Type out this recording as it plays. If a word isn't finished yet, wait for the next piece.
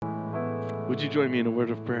Would you join me in a word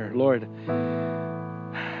of prayer? Lord,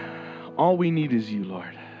 all we need is you,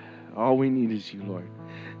 Lord. All we need is you, Lord.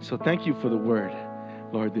 So thank you for the word,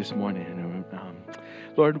 Lord, this morning.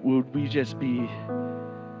 Lord, would we just be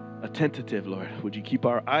attentive, Lord? Would you keep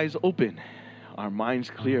our eyes open, our minds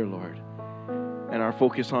clear, Lord, and our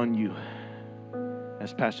focus on you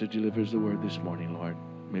as Pastor delivers the word this morning, Lord.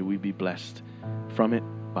 May we be blessed from it,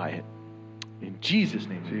 by it. In Jesus'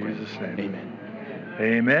 name we pray. Jesus' name. Amen.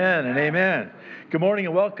 Amen and amen. Good morning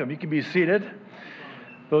and welcome. You can be seated.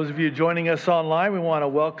 Those of you joining us online, we want to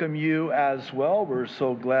welcome you as well. We're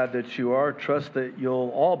so glad that you are. Trust that you'll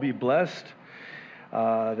all be blessed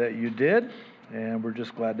that you did, and we're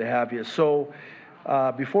just glad to have you. So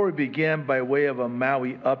before we begin, by way of a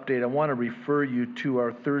Maui update, I want to refer you to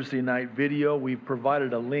our Thursday night video. We've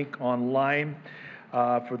provided a link online.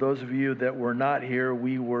 For those of you that were not here,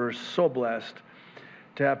 we were so blessed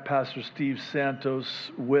to have Pastor Steve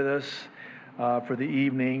Santos with us for the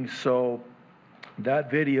evening. So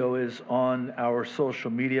that video is on our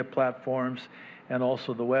social media platforms and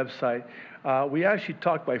also the website. We actually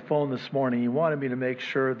talked by phone this morning. He wanted me to make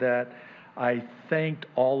sure that I thanked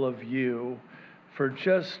all of you for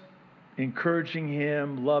just encouraging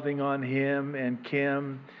him, loving on him and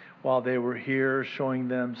Kim while they were here, showing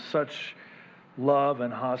them such love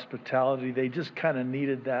and hospitality. They just kind of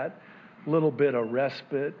needed that little bit of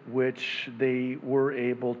respite, which they were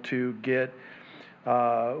able to get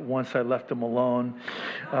once I left them alone.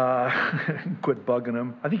 Quit bugging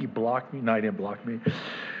him. I think he blocked me. No, he didn't block me.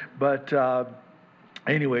 But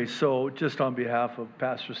anyway, so just on behalf of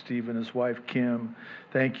Pastor Steve and his wife, Kim,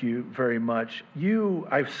 thank you very much.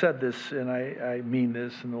 I've said this, and I mean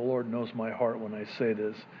this, and the Lord knows my heart when I say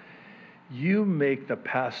this. You make the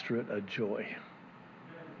pastorate a joy.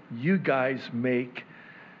 You guys make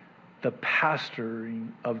the pastoring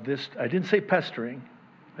of this, I didn't say pestering,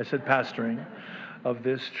 I said pastoring of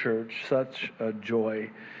this church such a joy.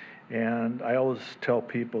 And I always tell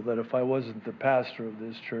people that if I wasn't the pastor of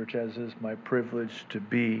this church, as is my privilege to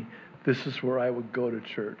be, this is where I would go to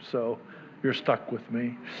church. So you're stuck with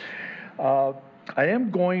me. I am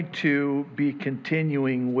going to be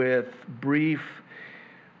continuing with brief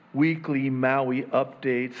weekly Maui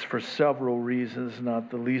updates for several reasons,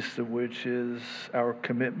 not the least of which is our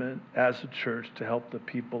commitment as a church to help the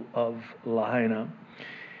people of Lahaina.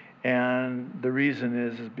 And the reason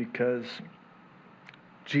is because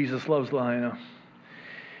Jesus loves Lahaina,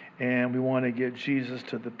 and we want to get Jesus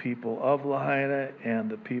to the people of Lahaina and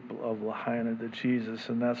the people of Lahaina to Jesus,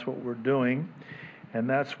 and that's what we're doing. And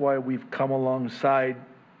that's why we've come alongside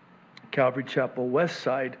Calvary Chapel West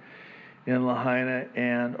Side in Lahaina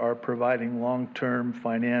and are providing long-term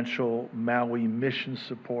financial Maui mission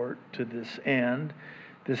support to this end.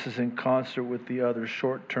 This is in concert with the other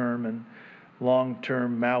short-term and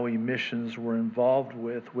long-term Maui missions we're involved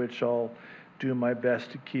with, which I'll do my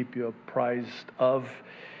best to keep you apprised of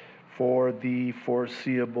for the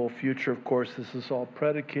foreseeable future. Of course, this is all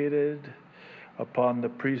predicated upon the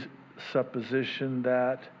presupposition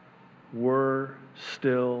that we're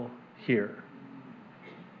still here.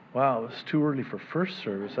 Wow, it's too early for first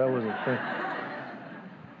service. I wasn't thinking.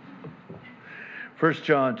 1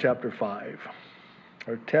 John chapter 5.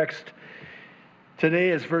 Our text today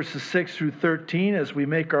is verses 6 through 13 as we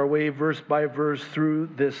make our way verse by verse through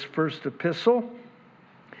this first epistle.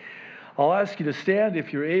 I'll ask you to stand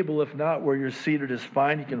if you're able. If not, where you're seated is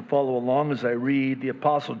fine. You can follow along as I read. The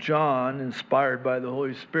Apostle John, inspired by the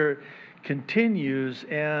Holy Spirit, continues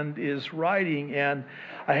and is writing. And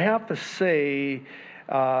I have to say,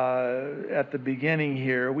 at the beginning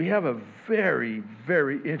here, we have a very,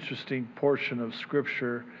 very interesting portion of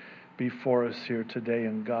Scripture before us here today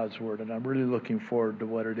in God's Word. And I'm really looking forward to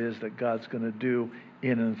what it is that God's going to do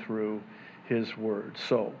in and through His Word.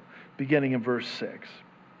 So, beginning in verse 6.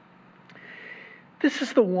 This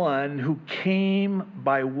is the one who came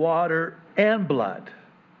by water and blood,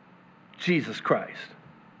 Jesus Christ.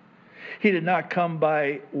 He did not come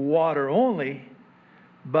by water only,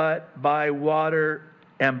 but by water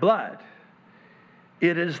and blood.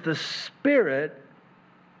 It is the Spirit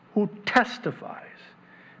who testifies,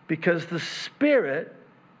 because the Spirit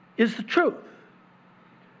is the truth.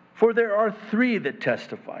 For there are three that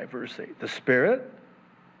testify, verse 8, the Spirit,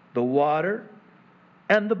 the water,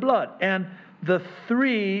 and the blood. And the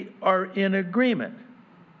three are in agreement.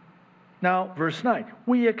 Now, verse 9,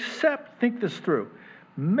 we accept, think this through,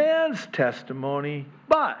 man's testimony,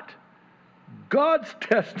 but God's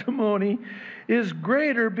testimony is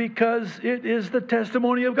greater because it is the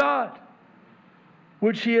testimony of God,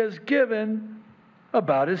 which He has given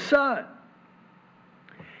about His Son.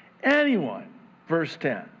 Anyone, verse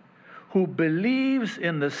 10, who believes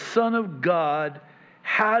in the Son of God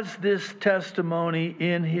has this testimony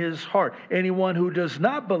in his heart. Anyone who does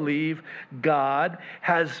not believe God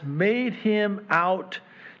has made him out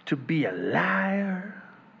to be a liar.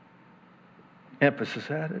 Emphasis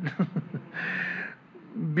added.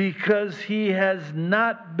 Because he has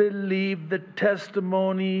not believed the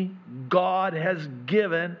testimony God has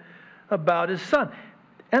given about his Son.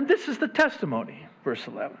 And this is the testimony, verse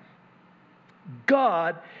 11.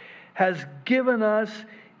 God has given us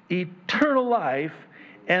eternal life,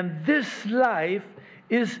 and this life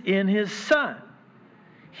is in his Son.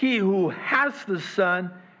 He who has the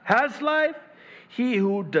Son has life. He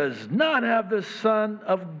who does not have the Son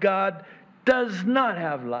of God does not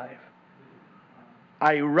have life.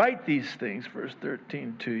 I write these things, verse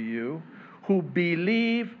 13, to you who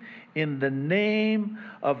believe in the name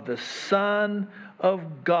of the Son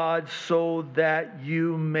of God, so that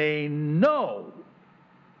you may know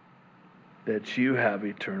that you have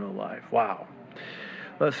eternal life. Wow.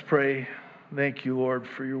 Let's pray. Thank you, Lord,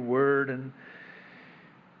 for your word and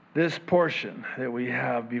this portion that we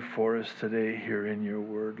have before us today here in your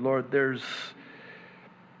word. Lord, there's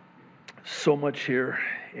so much here,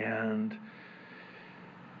 and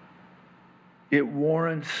it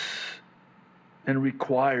warrants and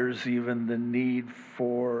requires even the need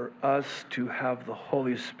for us to have the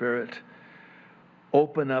Holy Spirit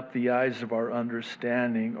open up the eyes of our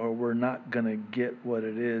understanding, or we're not going to get what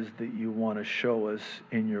it is that you want to show us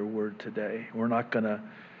in your word today. We're not going to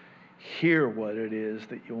hear what it is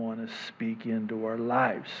that you want to speak into our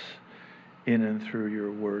lives in and through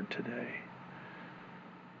your word today.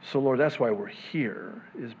 So, Lord, that's why we're here,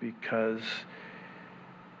 is because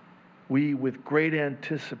we, with great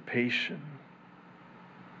anticipation,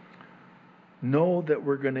 know that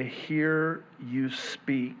we're going to hear you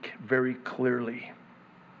speak very clearly.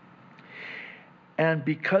 And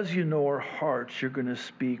because you know our hearts, you're going to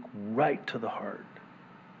speak right to the heart.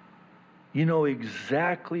 You know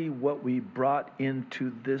exactly what we brought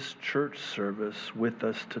into this church service with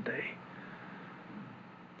us today.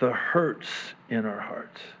 The hurts in our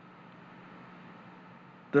hearts.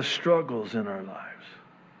 The struggles in our lives.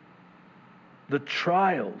 The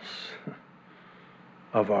trials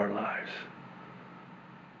of our lives.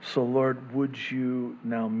 So, Lord, would you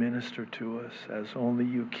now minister to us as only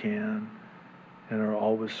you can and are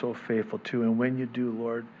always so faithful to. And when you do,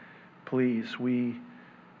 Lord, please, we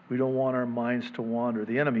don't want our minds to wander.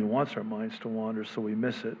 The enemy wants our minds to wander, so we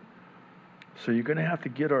miss it. So you're going to have to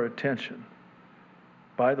get our attention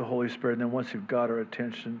by the Holy Spirit. And then once you've got our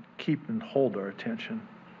attention, keep and hold our attention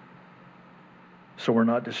so we're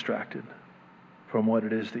not distracted from what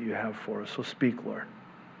it is that you have for us. So speak, Lord.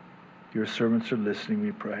 Your servants are listening,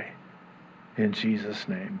 we pray. In Jesus'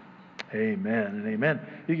 name, amen and amen.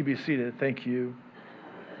 You can be seated. Thank you.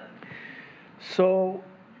 So,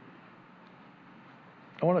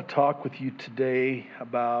 I want to talk with you today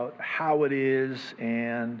about how it is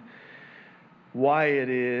and why it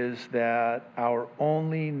is that our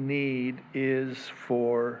only need is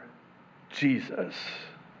for Jesus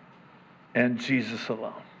and Jesus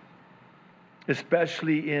alone.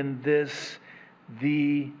 Especially in this,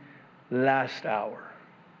 the last hour.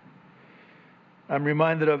 I'm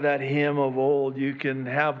reminded of that hymn of old, you can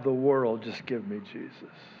have the world, just give me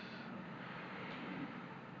Jesus.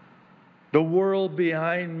 The world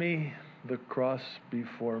behind me, the cross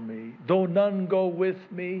before me. Though none go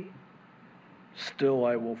with me, still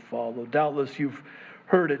I will follow. Doubtless you've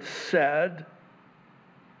heard it said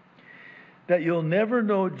that you'll never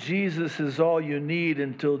know Jesus is all you need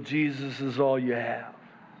until Jesus is all you have.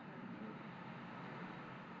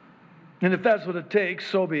 And if that's what it takes,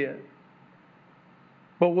 so be it.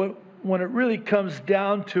 But when it really comes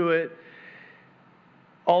down to it,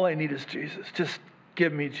 all I need is Jesus. Just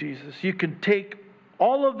give me Jesus. You can take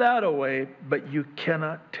all of that away, but you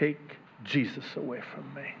cannot take Jesus away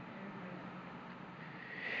from me.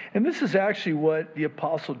 And this is actually what the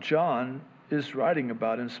Apostle John is writing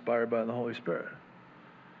about, inspired by the Holy Spirit.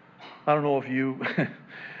 I don't know if you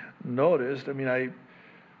noticed.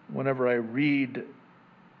 Whenever I read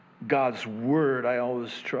God's Word, I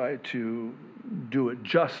always try to do it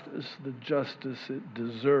justice, the justice it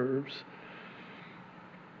deserves.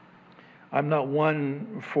 I'm not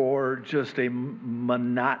one for just a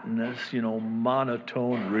monotonous,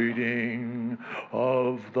 monotone reading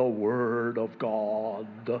of the Word of God.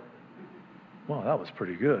 Wow, that was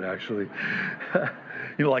pretty good, actually.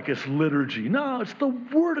 Like it's liturgy. No, it's the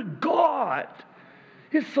Word of God.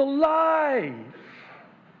 It's alive,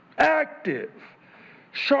 active,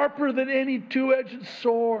 sharper than any two-edged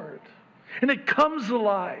sword. And it comes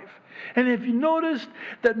alive And if you noticed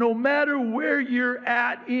that no matter where you're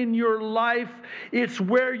at in your life, it's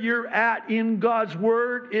where you're at in God's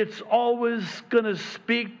Word. It's always going to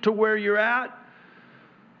speak to where you're at.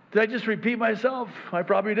 Did I just repeat myself? I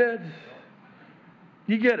probably did.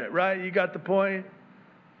 You get it, right? You got the point?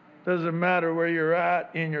 Doesn't matter where you're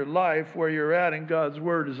at in your life, where you're at in God's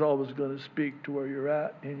Word is always going to speak to where you're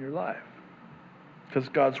at in your life. Because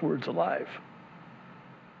God's Word's alive.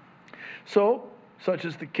 So, such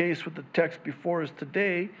is the case with the text before us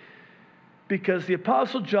today, because the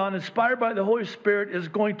Apostle John, inspired by the Holy Spirit, is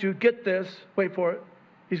going to, get this, wait for it,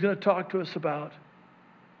 he's going to talk to us about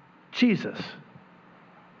Jesus.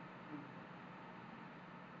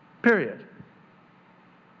 Period.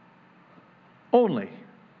 Only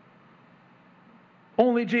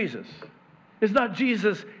Jesus. It's not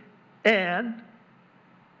Jesus and,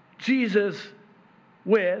 Jesus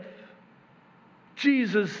with,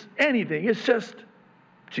 Jesus anything. It's just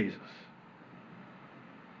Jesus.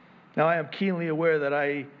 Now, I am keenly aware that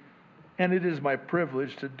and it is my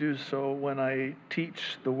privilege to do so when I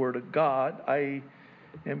teach the Word of God, I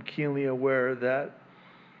am keenly aware that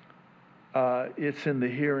it's in the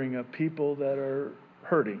hearing of people that are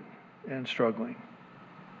hurting and struggling.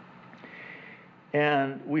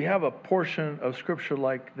 And we have a portion of Scripture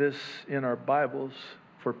like this in our Bibles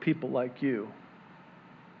for people like you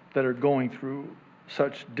that are going through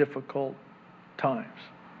such difficult times.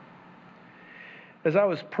 As I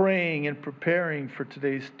was praying and preparing for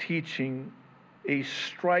today's teaching, a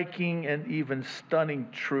striking and even stunning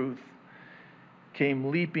truth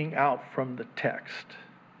came leaping out from the text.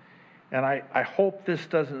 And I hope this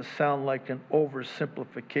doesn't sound like an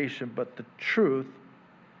oversimplification, but the truth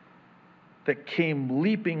that came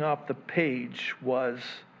leaping off the page was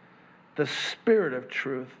the Spirit of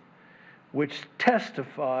truth, which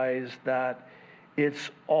testifies that it's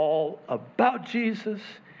all about Jesus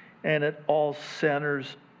and it all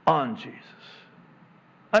centers on Jesus.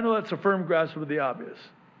 I know that's a firm grasp of the obvious.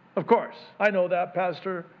 Of course, I know that,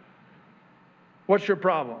 Pastor. What's your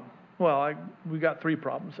problem? Well, we got 3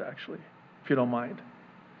 problems, actually, if you don't mind.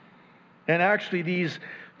 And actually, these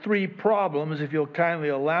 3 problems, if you'll kindly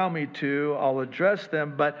allow me to, I'll address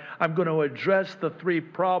them, but I'm going to address the 3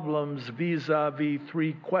 problems vis-a-vis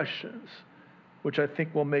 3 questions, which I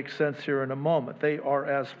think will make sense here in a moment. They are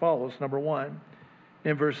as follows. Number 1,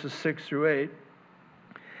 in verses 6 through 8,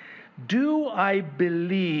 do I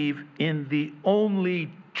believe in the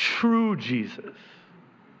only true Jesus?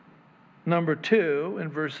 Number 2, in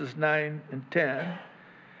verses 9 and 10,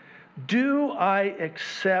 do I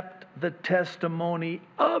accept the testimony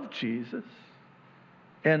of Jesus?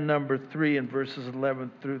 And number 3, in verses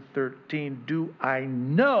 11 through 13, do I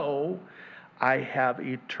know I have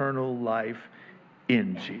eternal life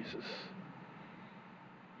in Jesus?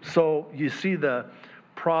 So you see the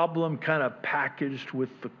problem kind of packaged with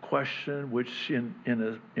the question, which in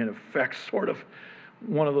effect sort of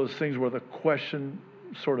one of those things where the question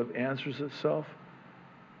sort of answers itself,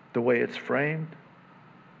 the way it's framed.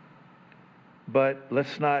 But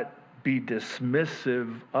let's not be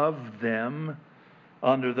dismissive of them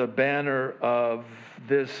under the banner of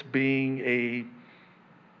this being a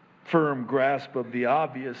firm grasp of the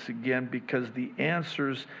obvious again, because the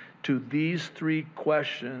answers to these 3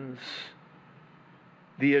 questions,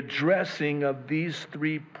 the addressing of these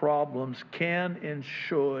 3 problems can and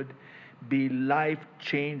should be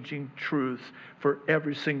life-changing truths for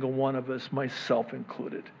every single one of us, myself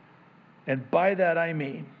included. And by that I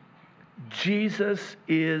mean, Jesus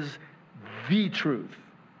is the truth,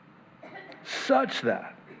 such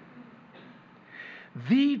that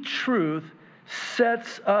the truth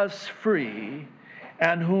sets us free,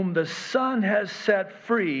 and whom the Son has set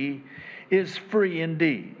free is free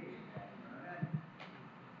indeed.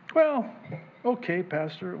 Well, okay,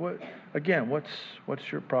 Pastor,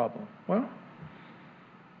 what's your problem? Well,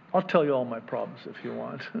 I'll tell you all my problems if you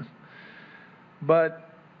want. But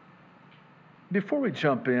before we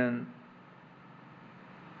jump in,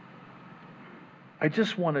 I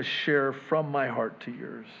just want to share from my heart to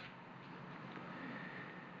yours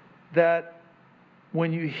that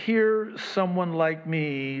when you hear someone like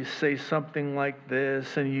me say something like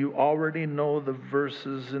this, and you already know the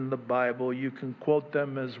verses in the Bible, you can quote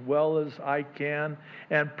them as well as I can,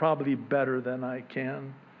 and probably better than I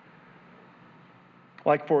can.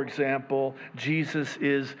 Like, for example, Jesus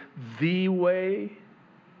is the way,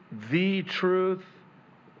 the truth,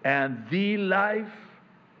 and the life.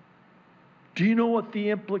 Do you know what the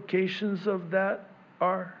implications of that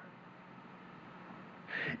are?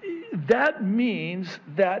 That means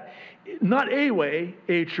that not a way,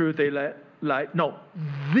 a truth, a life. No,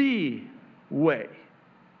 the way,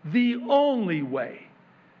 the only way.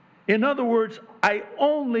 In other words, I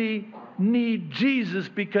only need Jesus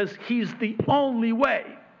because he's the only way.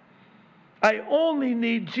 I only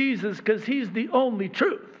need Jesus because he's the only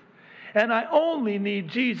truth. And I only need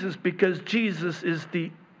Jesus because Jesus is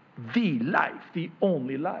the life, the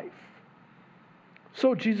only life.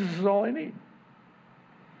 So Jesus is all I need.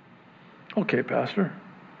 Okay, Pastor.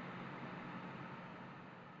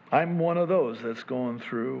 I'm one of those that's going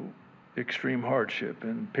through extreme hardship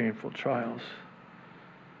and painful trials.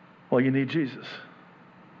 Well, you need Jesus.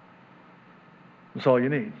 That's all you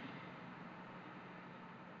need.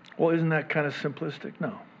 Well, isn't that kind of simplistic?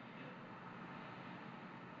 No.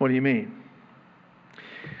 What do you mean?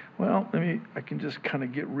 Well, I can just kind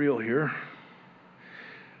of get real here.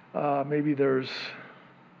 Maybe there's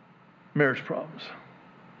marriage problems.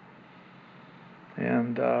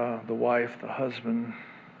 And the wife, the husband,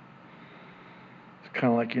 it's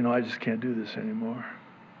kind of like, I just can't do this anymore.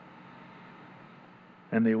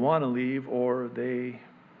 And they want to leave, or they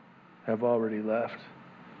have already left.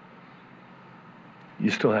 You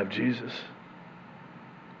still have Jesus.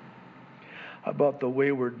 How about the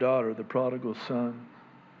wayward daughter, the prodigal son?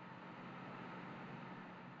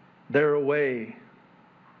 They're away.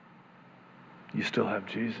 You still have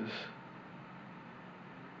Jesus.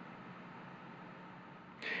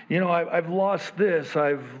 I've lost this,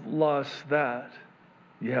 I've lost that.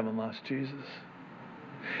 You haven't lost Jesus.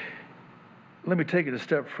 Let me take it a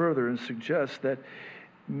step further and suggest that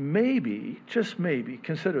maybe, just maybe,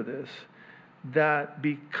 consider this, that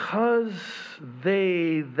because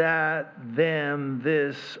they, that, them,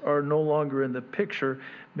 this are no longer in the picture,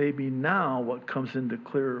 maybe now what comes into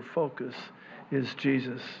clearer focus is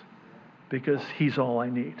Jesus, because he's all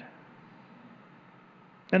I need.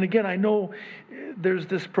 And again, I know there's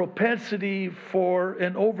this propensity for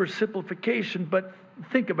an oversimplification, but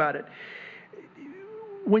think about it.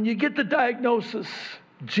 When you get the diagnosis,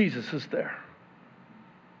 Jesus is there.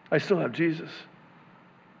 I still have Jesus.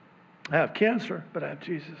 I have cancer, but I have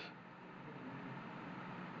Jesus.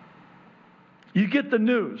 You get the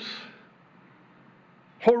news.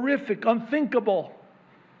 Horrific, unthinkable.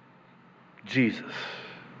 Jesus.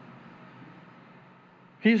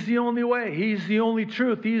 He's the only way. He's the only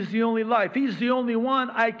truth. He's the only life. He's the only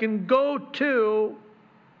one I can go to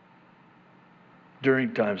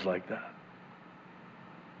during times like that.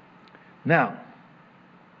 Now,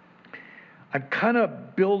 I'm kind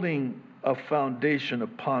of building a foundation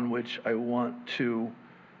upon which I want to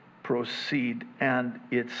proceed, and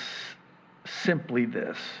it's simply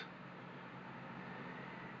this.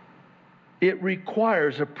 It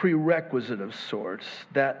requires a prerequisite of sorts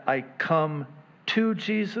that I come to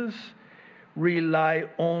Jesus, rely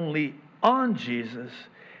only on Jesus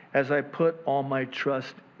as I put all my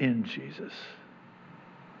trust in Jesus.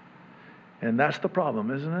 And that's the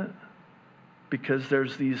problem, isn't it? Because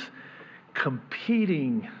there's these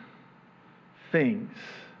competing things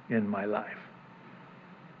in my life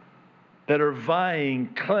that are vying,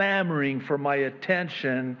 clamoring for my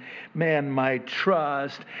attention, my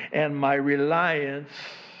trust, and my reliance,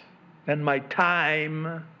 and my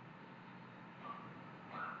time.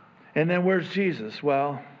 And then where's Jesus?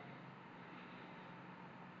 Well,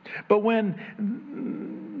 but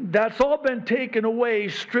when that's all been taken away,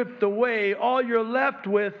 stripped away, all you're left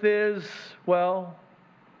with is, well,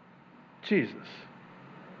 Jesus.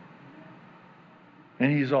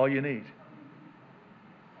 And he's all you need.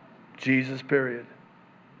 Jesus, period.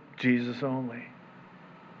 Jesus only.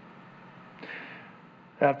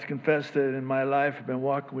 I have to confess that in my life, I've been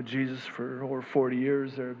walking with Jesus for over 40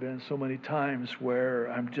 years. There have been so many times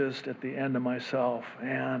where I'm just at the end of myself,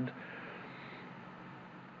 and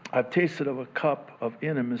I've tasted of a cup of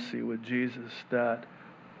intimacy with Jesus that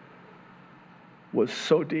was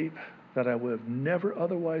so deep that I would have never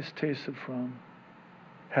otherwise tasted from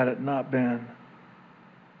had it not been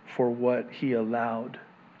for what he allowed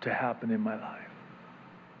to happen in my life.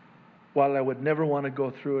 While I would never want to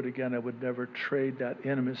go through it again, I would never trade that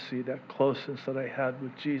intimacy, that closeness that I had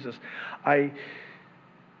with Jesus.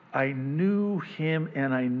 I knew him,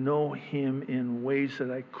 and I know him in ways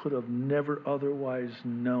that I could have never otherwise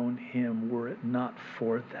known him were it not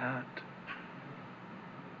for that.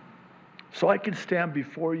 So I can stand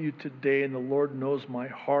before you today, and the Lord knows my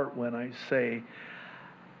heart when I say,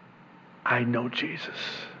 I know Jesus.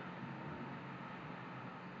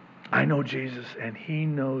 I know Jesus, and he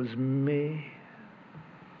knows me.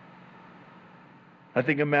 I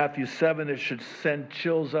think in Matthew 7, it should send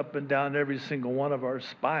chills up and down every single one of our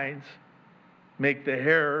spines, make the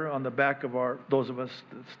hair on the back of those of us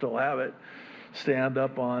that still have it, stand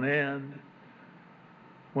up on end.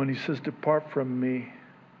 When he says, depart from me,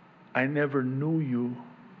 I never knew you.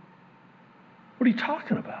 What are you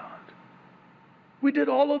talking about? We did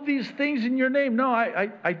all of these things in your name. No,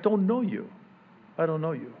 I don't know you. I don't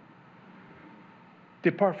know you.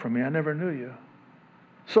 Depart from me, I never knew you.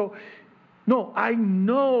 So, no, I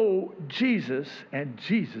know Jesus, and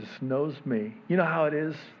Jesus knows me. You know how it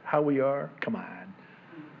is, how we are? Come on.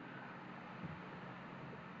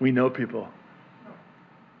 We know people.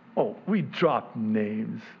 Oh, we drop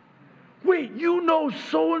names. Wait, you know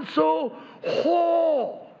so-and-so?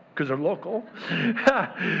 Oh, because they're local.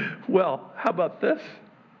 Well, how about this?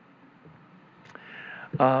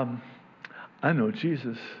 I know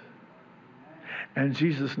Jesus, and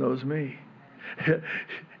Jesus knows me.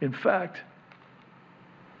 In fact,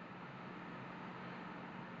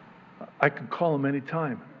 I can call him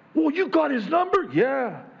anytime. Oh, you got his number?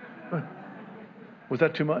 Yeah. Was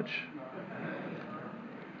that too much?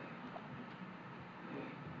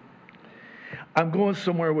 I'm going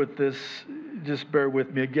somewhere with this. Just bear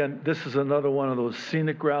with me. Again, this is another one of those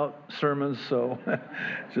scenic route sermons, so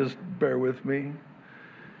just bear with me.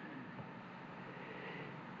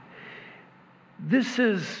 This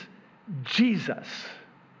is Jesus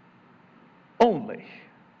only.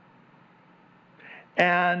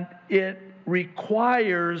 And it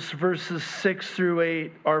requires, verses 6 through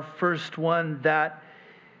 8, our first one, that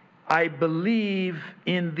I believe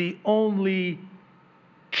in the only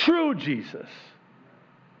true Jesus.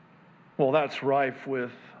 Well, that's rife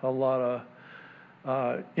with a lot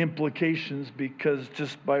of implications, because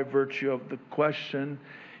just by virtue of the question,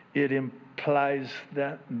 it implies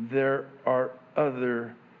that there are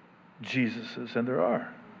other Jesuses, and there are.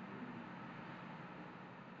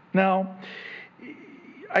 Now,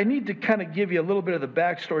 I need to kind of give you a little bit of the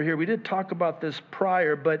backstory here. We did talk about this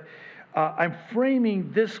prior, but I'm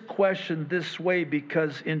framing this question this way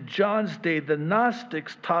because in John's day, the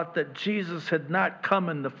Gnostics taught that Jesus had not come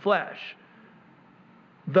in the flesh.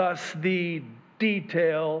 Thus, the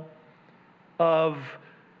detail of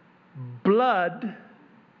blood,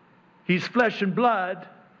 he's flesh and blood,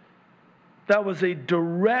 that was a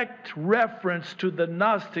direct reference to the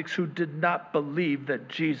Gnostics who did not believe that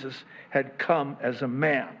Jesus had come as a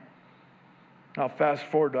man. Now, fast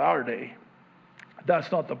forward to our day.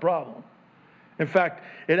 That's not the problem. In fact,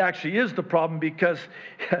 it actually is the problem, because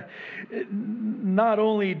not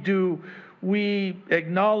only do we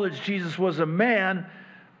acknowledge Jesus was a man,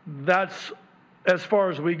 that's as far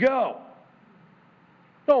as we go.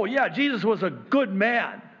 Oh, yeah, Jesus was a good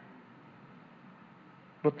man.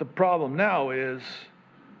 But the problem now is,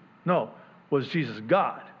 no, was Jesus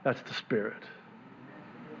God? That's the Spirit.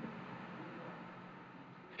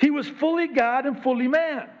 He was fully God and fully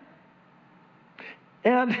man.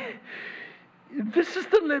 And this is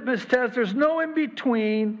the litmus test. There's no in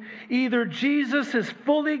between. Either Jesus is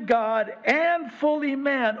fully God and fully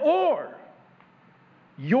man, or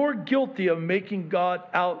you're guilty of making God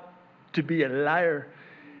out to be a liar.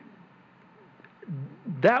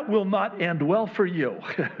 That will not end well for you.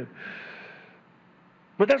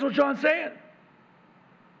 But that's what John's saying.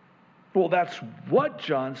 Well, that's what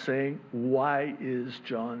John's saying. Why is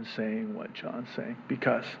John saying what John's saying?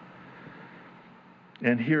 Because,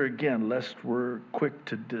 and here again, lest we're quick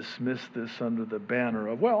to dismiss this under the banner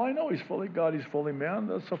of, well, I know he's fully God, he's fully man.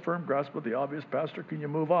 That's a firm grasp of the obvious, Pastor. Can you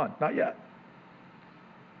move on? Not yet.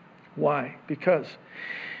 Why? Because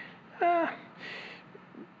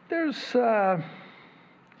there's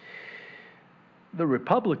the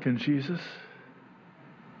Republican Jesus.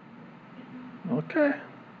 Okay.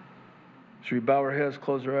 Should we bow our heads,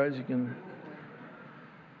 close our eyes? You can.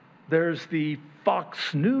 There's the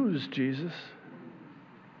Fox News Jesus.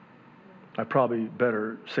 I probably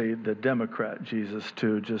better say the Democrat Jesus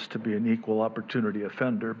too, just to be an equal opportunity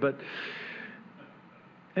offender. But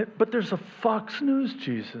there's a Fox News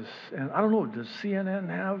Jesus. And I don't know, does CNN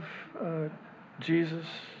have Jesus?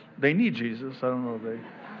 They need Jesus. I don't know if they...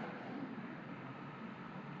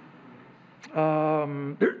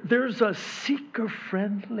 there's a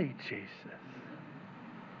seeker-friendly Jesus.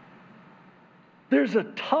 There's a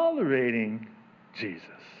tolerating Jesus.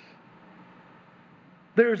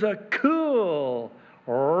 There's a cool,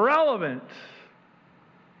 relevant,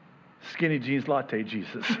 skinny jeans latte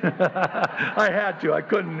Jesus. I had to. I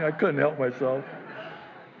couldn't help myself.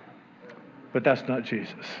 But that's not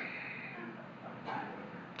Jesus.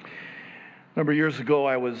 A number of years ago,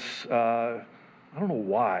 I was... I don't know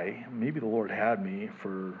why, maybe the Lord had me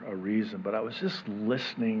for a reason, but I was just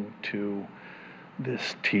listening to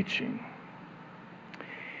this teaching.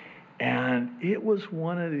 And it was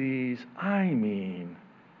one of these, I mean,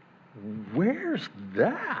 where's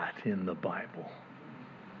that in the Bible?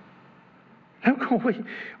 I'm going,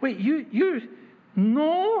 wait, you,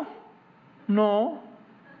 no.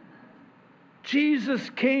 Jesus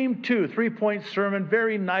came to. 3-point sermon,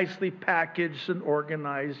 very nicely packaged and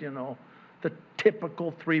organized, the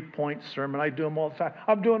typical 3-point sermon. I do them all the time.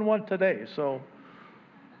 I'm doing one today, so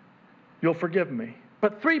you'll forgive me.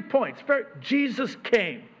 But 3 points. Jesus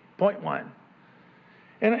came, point 1.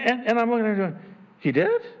 And I'm looking at it, he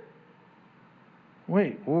did?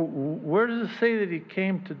 Wait, where does it say that he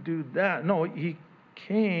came to do that? No, he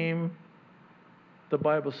came, the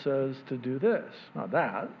Bible says, to do this, not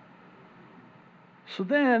that. So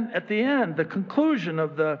then, at the end, the conclusion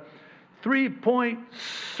of the 3-point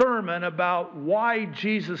sermon about why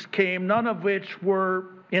Jesus came, none of which were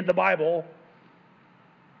in the Bible,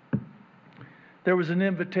 there was an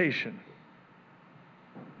invitation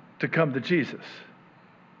to come to Jesus.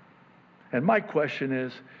 And my question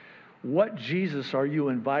is, what Jesus are you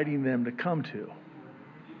inviting them to come to?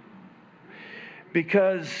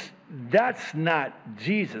 Because that's not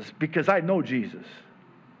Jesus, because I know Jesus.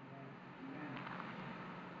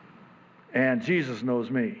 And Jesus knows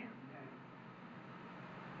me. In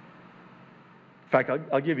fact,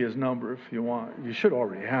 I'll give you his number if you want. You should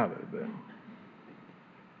already have it.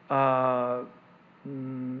 But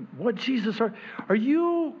what Jesus are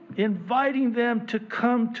you inviting them to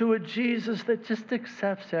come to a Jesus that just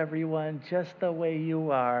accepts everyone just the way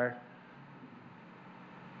you are?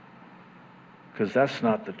 Because that's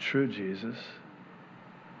not the true Jesus.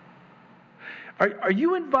 Are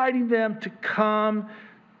you inviting them to come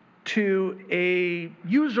to a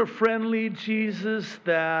user-friendly Jesus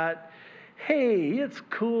that, hey, it's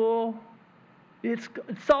cool, it's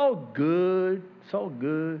all good, it's all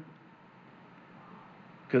good?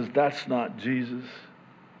 Because that's not Jesus.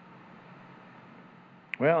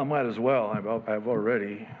 Well, I might as well. I've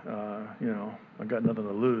already, I've got nothing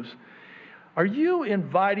to lose. Are you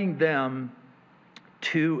inviting them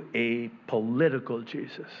to a political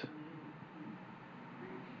Jesus?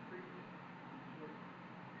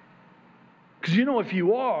 Because if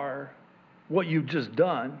you are, what you've just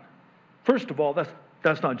done, first of all,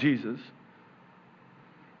 that's not Jesus.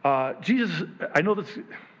 Jesus, I know that's,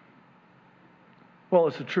 well,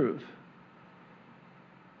 it's the truth.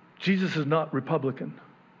 Jesus is not Republican.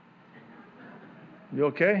 You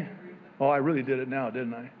okay? Oh, I really did it now,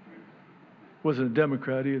 didn't I? Wasn't a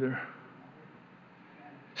Democrat either.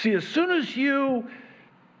 See, as soon as you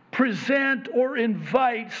present or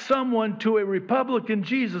invite someone to a Republican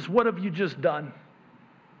Jesus, what have you just done?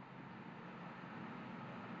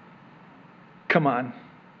 Come on.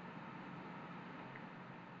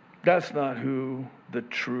 That's not who the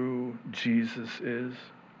true Jesus is.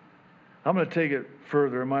 I'm going to take it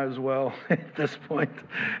further. I might as well at this point.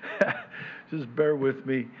 Just bear with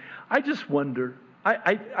me. I just wonder.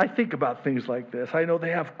 I think about things like this. I know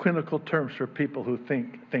they have clinical terms for people who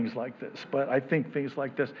think things like this, but I think things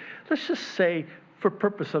like this. Let's just say, for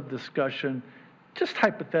purpose of discussion, just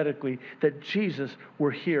hypothetically, that Jesus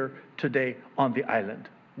were here today on the island.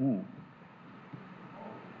 Ooh.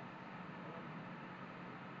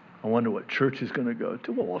 I wonder what church he's going to go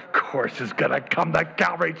to. Well, of course he's going to come to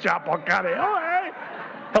Calvary Chapel County. Oh, hey.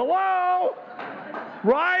 Hello?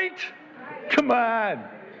 Right? Come on.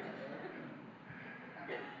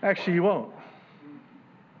 Actually, he won't.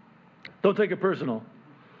 Don't take it personal.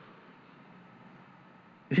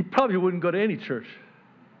 He probably wouldn't go to any church.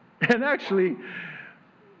 And actually,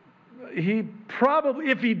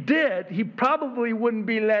 if he did, he probably wouldn't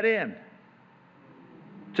be let in.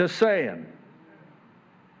 Just saying.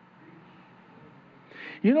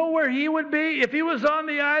 You know where he would be if he was on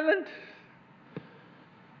the island?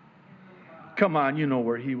 Come on, you know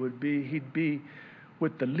where he would be. He'd be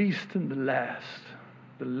with the least and the last.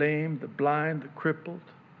 The lame, the blind, the crippled,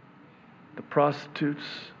 the prostitutes,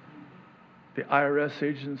 the IRS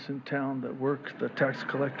agents in town that work, the tax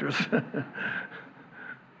collectors.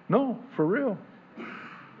 No, for real.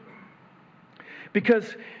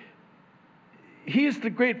 Because he's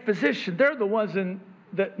the great physician. They're the ones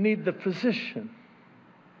that need the physician.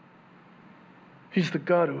 He's the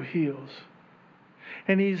God who heals.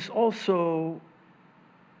 And he's also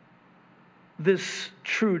this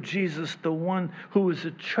true Jesus, the one who is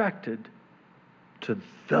attracted to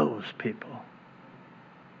those people.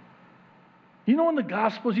 In the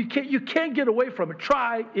Gospels, you can't get away from it.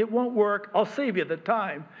 Try, it won't work. I'll save you the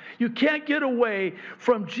time. You can't get away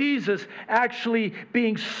from Jesus actually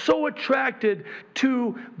being so attracted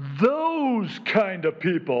to those kind of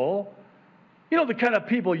people. The kind of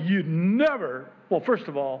people you'd never, well, first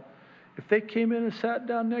of all, if they came in and sat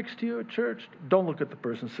down next to you at church, don't look at the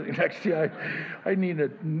person sitting next to you. I need a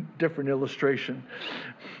different illustration.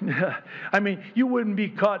 I mean, you wouldn't be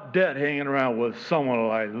caught dead hanging around with someone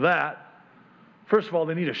like that. First of all,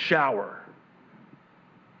 they need a shower.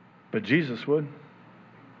 But Jesus would.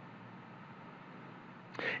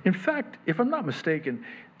 In fact, if I'm not mistaken,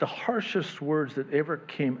 the harshest words that ever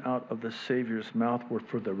came out of the Savior's mouth were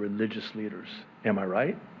for the religious leaders. Am I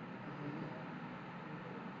right?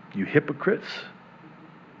 You hypocrites.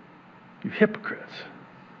 You hypocrites.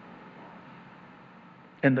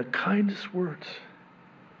 And the kindest words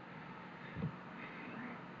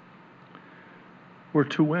were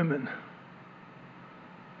to women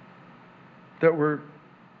that were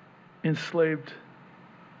enslaved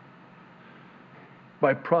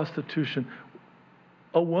by prostitution.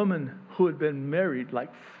 A woman who had been married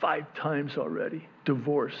like 5 times already,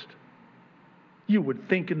 divorced. You would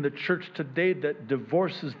think in the church today that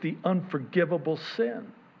divorce is the unforgivable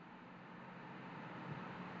sin.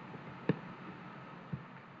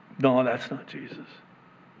 No, that's not Jesus.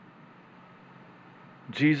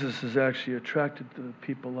 Jesus is actually attracted to the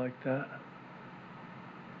people like that.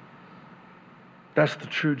 That's the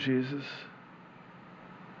true Jesus.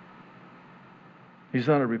 He's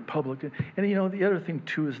not a Republican. And you know, the other thing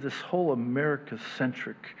too is this whole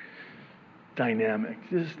America-centric dynamic.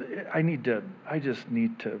 I just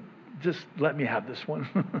need to let me have this one.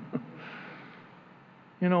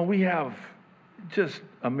 You know, we have just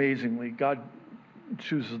amazingly, God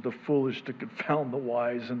chooses the foolish to confound the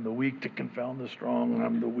wise and the weak to confound the strong, and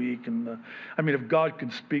I'm the weak if God can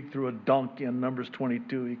speak through a donkey in Numbers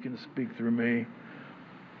 22, he can speak through me.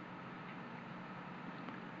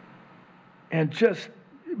 And just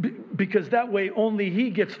because that way only he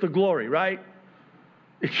gets the glory, right?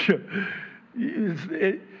 It's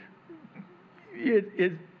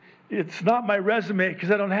not my resume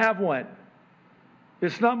because I don't have one.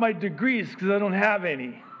 It's not my degrees because I don't have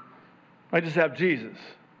any. I just have Jesus.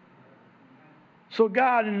 So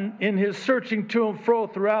God, in his searching to and fro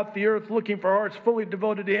throughout the earth, looking for hearts fully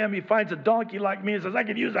devoted to him, he finds a donkey like me and says, I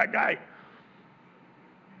can use that guy.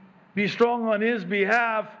 Be strong on his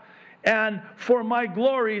behalf and for my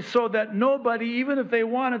glory, so that nobody, even if they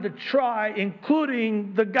wanted to try,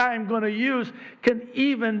 including the guy I'm going to use, can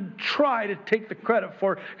even try to take the credit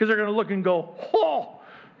for it, because they're going to look and go, oh,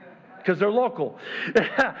 because they're local.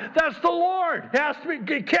 That's the Lord.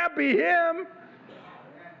 It can't be him.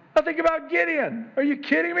 Now think about Gideon. Are you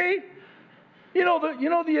kidding me? You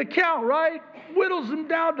know the account, right? Whittles him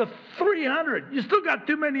down to 300. You still got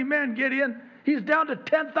too many men, Gideon. He's down to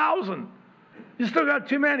 10,000. You still got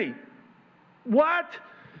too many. What?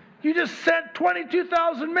 You just sent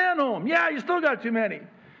 22,000 men home. Yeah, you still got too many.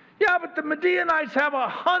 Yeah, but the Midianites have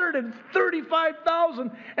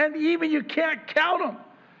 135,000, and even you can't count them.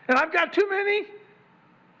 And I've got too many?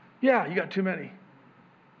 Yeah, you got too many.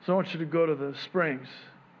 So I want you to go to the springs.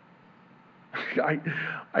 I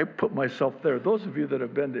put myself there. Those of you that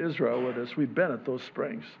have been to Israel with us, we've been at those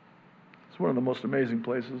springs. It's one of the most amazing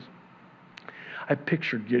places. I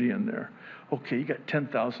pictured Gideon there. Okay, you got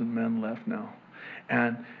 10,000 men left now.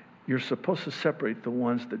 And you're supposed to separate the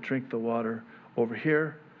ones that drink the water over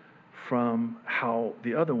here from how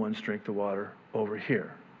the other ones drink the water over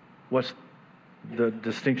here. What's the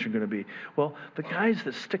distinction going to be? Well, the guys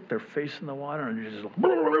that stick their face in the water and just,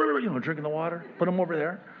 drinking the water, put them over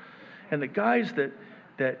there. And the guys that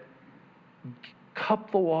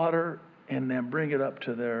cup the water and then bring it up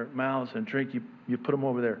to their mouths and drink, you put them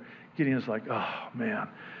over there. Gideon's like, oh, man.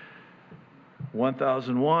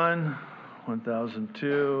 1,001,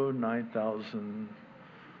 1,002, 9,000.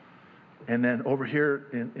 And then over here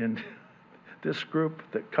in this group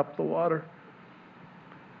that cupped the water,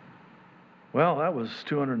 well, that was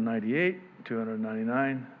 298,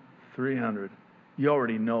 299, 300. You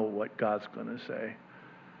already know what God's going to say.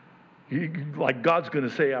 Like God's going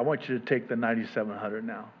to say, I want you to take the 9,700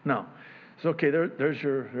 now. No. It's okay, there's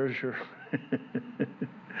your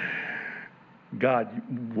God,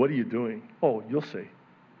 what are you doing? Oh, you'll see.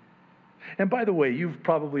 And by the way, you've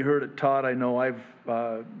probably heard it taught. I know I've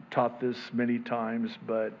taught this many times,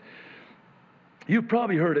 but you've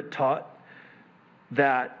probably heard it taught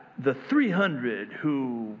that the 300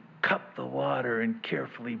 who cupped the water and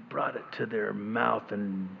carefully brought it to their mouth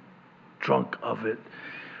and drunk of it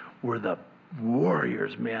were the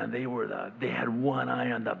warriors, man. They had one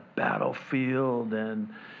eye on the battlefield, and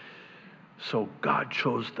so God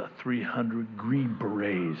chose the 300 Green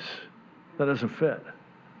Berets. That doesn't fit.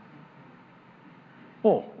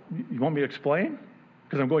 Oh, you want me to explain?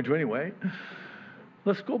 Because I'm going to anyway.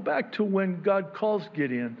 Let's go back to when God calls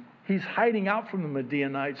Gideon. He's hiding out from the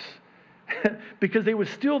Midianites because they would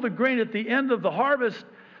steal the grain at the end of the harvest.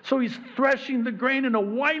 So he's threshing the grain in a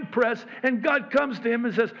wine press, and God comes to him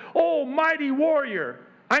and says, oh, mighty warrior,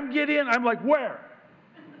 I'm Gideon. I'm like, where?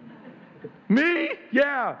 Me?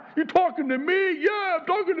 Yeah. You're talking to me? Yeah, I'm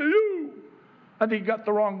talking to you. I think you got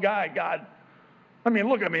the wrong guy, God. I mean,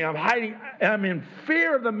 look at me. I'm hiding. I'm in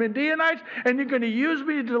fear of the Midianites, and you're going to use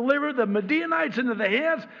me to deliver the Midianites into the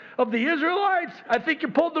hands of the Israelites? I think you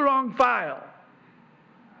pulled the wrong file.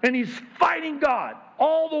 And he's fighting God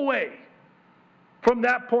all the way from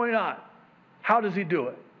that point on. How does he do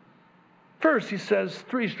it? First, he says,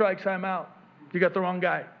 3 strikes, I'm out. You got the wrong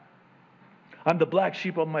guy. I'm the black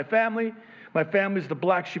sheep of my family. My family is the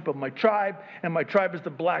black sheep of my tribe, and my tribe is the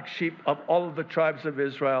black sheep of all of the tribes of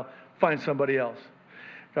Israel. Find somebody else.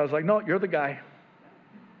 God's like, no, you're the guy.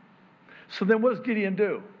 So then what does Gideon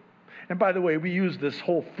do? And by the way, we use this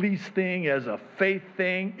whole fleece thing as a faith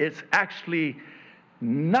thing. It's actually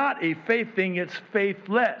not a faith thing, it's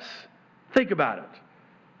faithless. Think about it.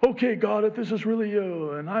 Okay, God, if this is really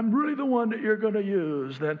you, and I'm really the one that you're going to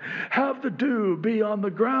use, then have the dew be on the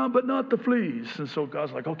ground, but not the fleece. And so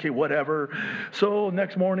God's like, okay, whatever. So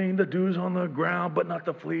next morning, the dew's on the ground, but not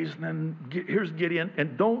the fleece. And then here's Gideon.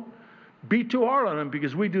 And don't be too hard on him,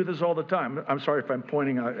 because we do this all the time. I'm sorry if I'm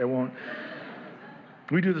pointing, I won't.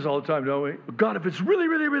 We do this all the time, don't we? God, if it's really,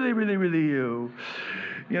 really, really, really, really you,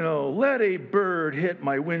 let a bird hit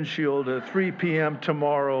my windshield at 3 p.m.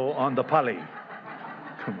 tomorrow on the Pali.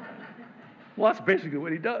 Come on. Well, that's basically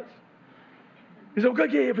what he does. He's like,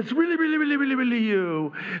 okay, if it's really, really, really, really, really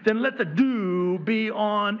you, then let the dew be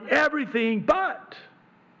on everything, but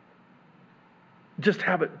just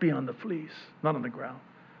have it be on the fleece, not on the ground.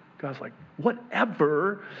 God's like,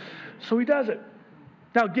 whatever. So he does it.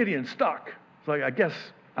 Now Gideon's stuck. It's like, I guess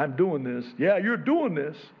I'm doing this. Yeah, you're doing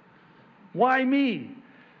this. Why me?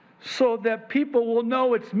 So that people will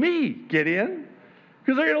know it's me, Gideon.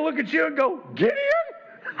 Because they're going to look at you and go, Gideon?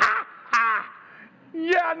 Ha, ha.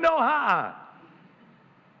 Yeah, no, ha.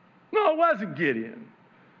 No, it wasn't Gideon.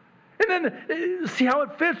 And then, see how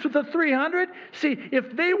it fits with the 300? See,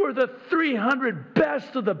 if they were the 300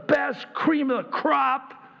 best of the best, cream of the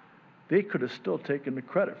crop, they could have still taken the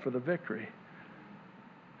credit for the victory.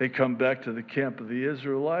 They come back to the camp of the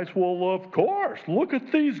Israelites. Well, of course, look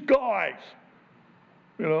at these guys.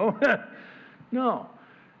 No.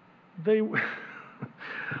 I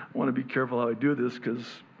want to be careful how I do this, because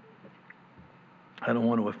I don't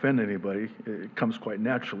want to offend anybody. It comes quite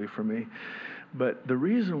naturally for me. But the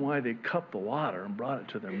reason why they cupped the water and brought it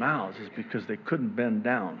to their mouths is because they couldn't bend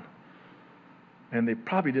down. And they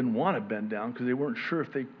probably didn't want to bend down because they weren't sure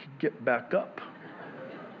if they could get back up.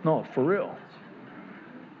 No, for real.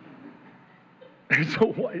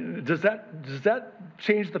 So does that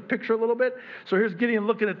change the picture a little bit? So here's Gideon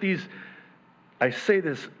looking at these. I say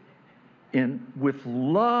this with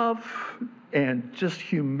love and just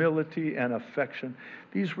humility and affection.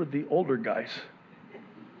 These were the older guys,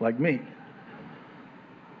 like me.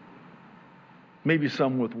 Maybe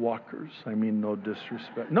some with walkers. I mean, no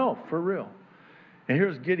disrespect. No, for real. And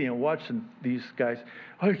here's Gideon watching these guys.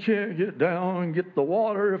 I can't get down and get the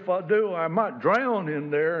water. If I do, I might drown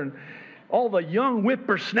in there. And all the young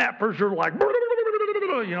whippersnappers are like,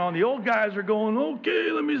 and the old guys are going, okay,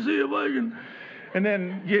 let me see if I can. And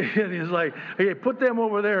then he's like, hey, put them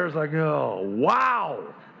over there. It's like, oh, wow.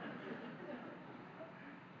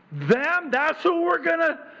 Them? That's who we're going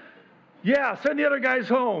to, send the other guys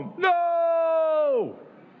home. No!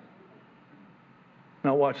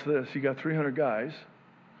 Now watch this. You got 300 guys.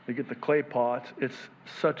 They get the clay pots. It's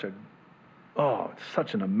such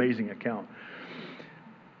an amazing account.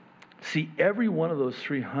 See, every one of those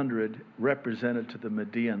 300 represented to the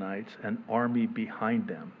Midianites an army behind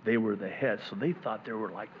them. They were the heads, so they thought there were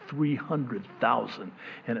like 300,000,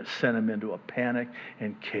 and it sent them into a panic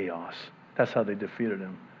and chaos. That's how they defeated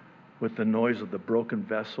him, with the noise of the broken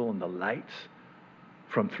vessel and the lights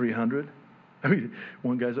from 300. I mean,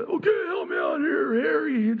 one guy's like, okay, help me out here,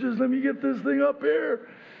 Harry. Just let me get this thing up here.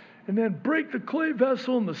 And then break the clay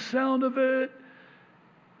vessel and the sound of it.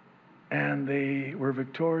 And they were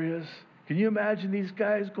victorious. Can you imagine these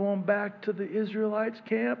guys going back to the Israelites'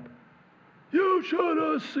 camp? You should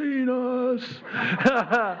have seen us.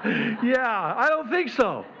 Yeah, I don't think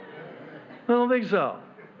so.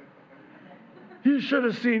 You should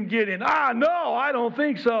have seen Gideon. No, I don't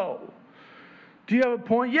think so. Do you have a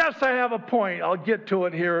point? Yes, I have a point. I'll get to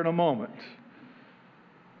it here in a moment.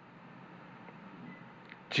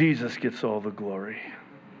 Jesus gets all the glory.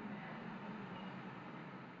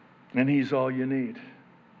 And he's all you need.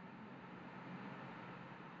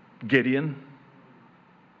 Gideon,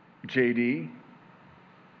 JD,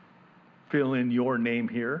 fill in your name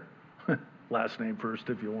here. Last name first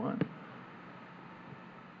if you want.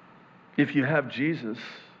 If you have Jesus,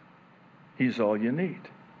 he's all you need.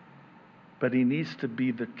 But he needs to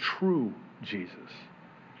be the true Jesus.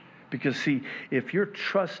 Because see, if you're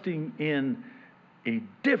trusting in a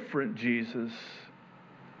different Jesus.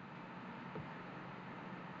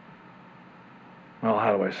 Well,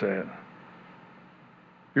 how do I say it?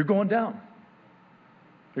 You're going down.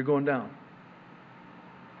 You're going down.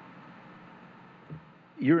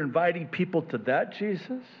 You're inviting people to that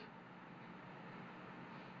Jesus?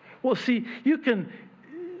 Well, see, you can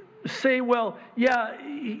say, well, yeah,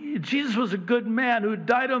 Jesus was a good man who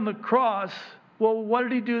died on the cross. Well, what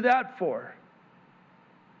did he do that for?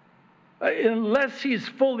 Unless he's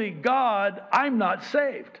fully God, I'm not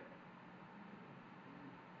saved.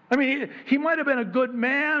 I mean, he might have been a good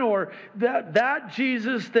man, or that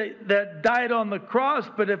Jesus that died on the cross,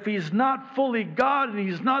 but if he's not fully God and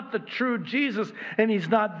he's not the true Jesus and he's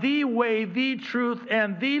not the way, the truth,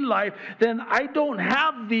 and the life, then I don't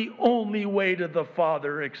have the only way to the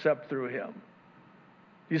Father except through him.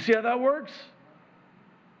 You see how that works?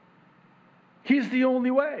 He's the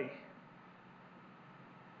only way.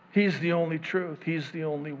 He's the only truth. He's the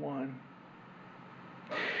only one.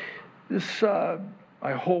 This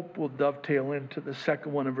I hope will dovetail into the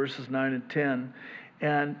second one in verses 9 and 10.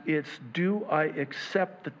 And it's, do I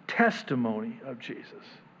accept the testimony of Jesus?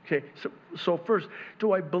 Okay, so first,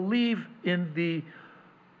 do I believe in the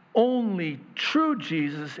only true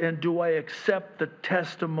Jesus, and do I accept the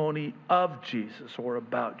testimony of Jesus or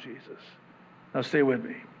about Jesus? Now stay with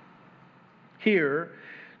me. Here,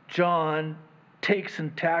 John takes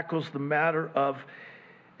and tackles the matter of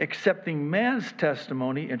accepting man's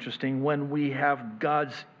testimony, interesting, when we have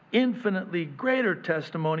God's infinitely greater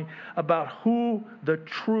testimony about who the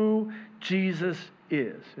true Jesus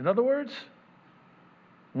is. In other words,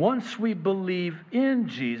 once we believe in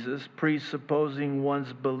Jesus, presupposing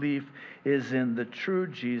one's belief is in the true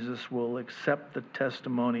Jesus, we'll accept the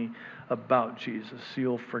testimony about Jesus.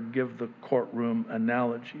 You'll forgive the courtroom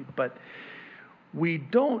analogy. But we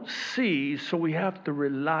don't see, so we have to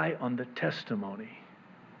rely on the testimony.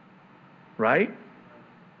 Right?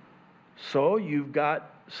 So you've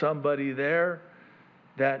got somebody there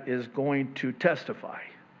that is going to testify.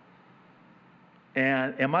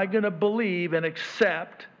 And am I going to believe and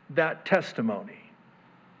accept that testimony?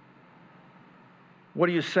 What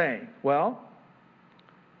are you saying? Well,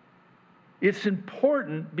 it's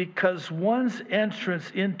important because one's entrance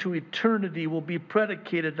into eternity will be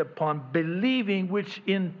predicated upon believing, which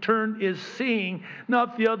in turn is seeing,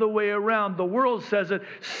 not the other way around. The world says it,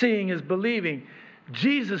 seeing is believing.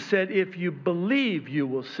 Jesus said, if you believe, you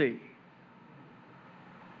will see.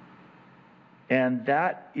 And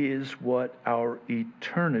that is what our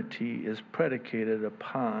eternity is predicated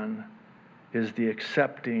upon, is the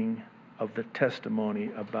accepting of the testimony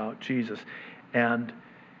about Jesus. And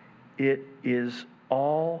it is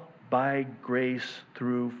all by grace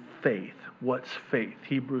through faith. What's faith?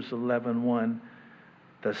 Hebrews 11:1.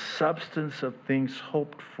 The substance of things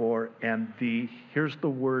hoped for, and here's the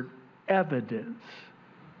word, evidence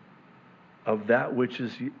of that which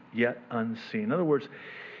is yet unseen. In other words,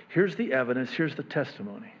 here's the evidence, here's the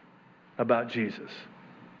testimony about Jesus.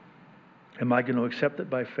 Am I going to accept it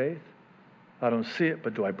by faith? I don't see it,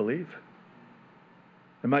 but do I believe?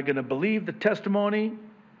 Am I going to believe the testimony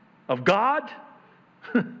of God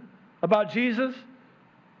about Jesus?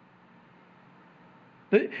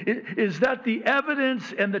 Is that the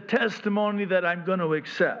evidence and the testimony that I'm going to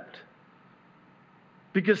accept?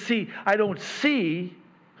 Because I don't see.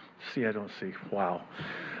 Wow,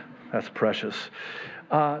 that's precious.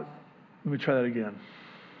 Let me try that again.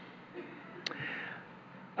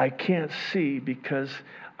 I can't see because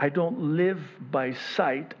I don't live by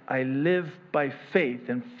sight. I live by faith.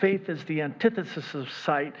 And faith is the antithesis of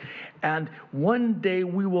sight. And one day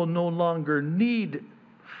we will no longer need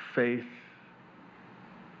faith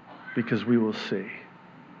because we will see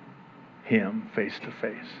him face to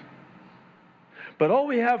face. But all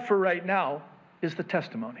we have for right now is the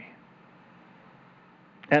testimony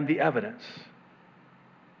and the evidence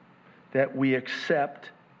that we accept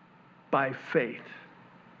by faith.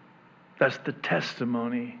 That's the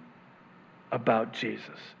testimony about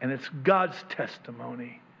Jesus. And it's God's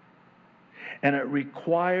testimony. And it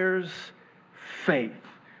requires faith.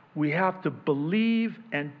 We have to believe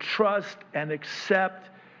and trust and accept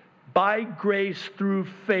by grace through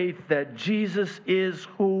faith that Jesus is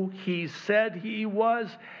who he said he was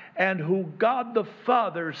and who God the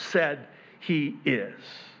Father said he is.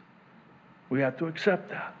 We have to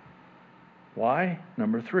accept that. Why?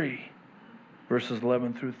 Number 3. Verses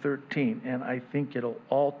 11 through 13. And I think it'll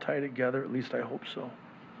all tie together. At least I hope so.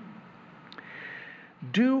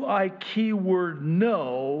 Do I, keyword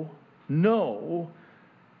know,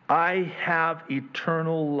 I have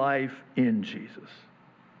eternal life in Jesus?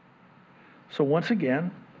 So once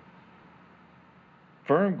again,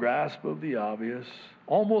 firm grasp of the obvious,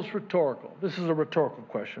 almost rhetorical. This is a rhetorical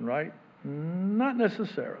question, right? Not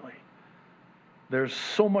necessarily. There's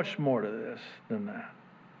so much more to this than that.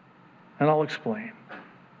 And I'll explain.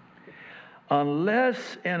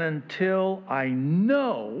 Unless and until I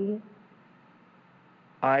know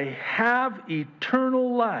I have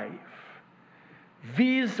eternal life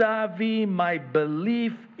vis-a-vis my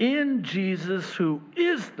belief in Jesus who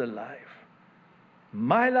is the life,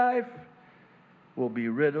 my life will be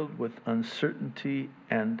riddled with uncertainty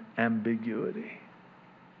and ambiguity.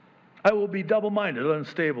 I will be double-minded,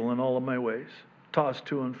 unstable in all of my ways, tossed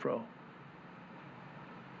to and fro.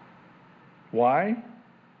 Why?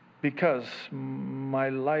 Because my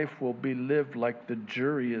life will be lived like the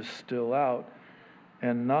jury is still out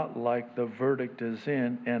and not like the verdict is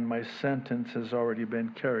in and my sentence has already been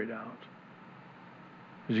carried out.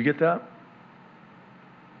 Did you get that?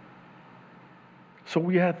 So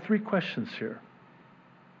we had 3 questions here,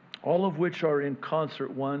 all of which are in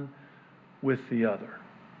concert one with the other.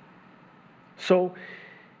 So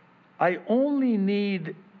I only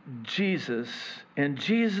need Jesus, and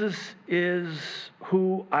Jesus is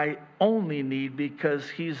who I only need because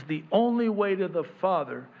he's the only way to the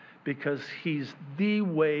Father, because he's the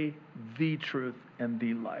way, the truth, and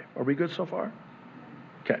the life. Are we good so far?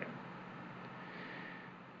 Okay.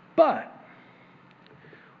 But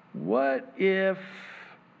what if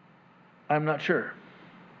I'm not sure?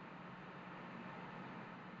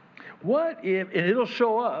 What if, and it'll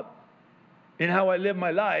show up in how I live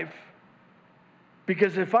my life,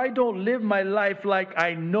 because if I don't live my life like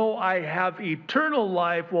I know I have eternal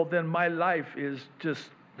life, well, then my life is just,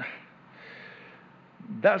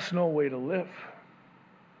 that's no way to live.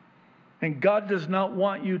 And God does not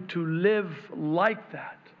want you to live like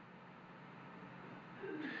that.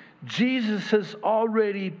 Jesus has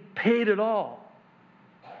already paid it all.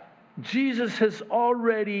 Jesus has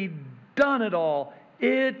already done it all.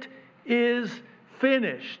 It is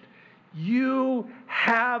finished. You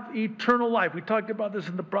have eternal life. We talked about this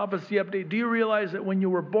in the prophecy update. Do you realize that when you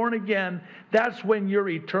were born again, that's when your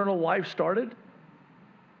eternal life started?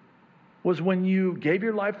 Was when you gave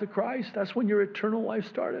your life to Christ? That's when your eternal life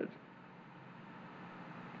started.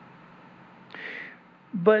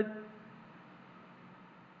 But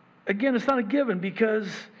again, it's not a given because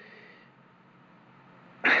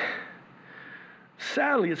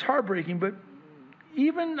sadly, it's heartbreaking, but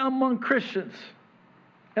even among Christians,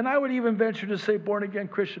 and I would even venture to say born-again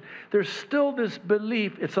Christian, there's still this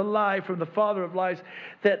belief, it's a lie from the father of lies,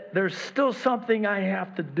 that there's still something I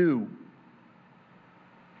have to do.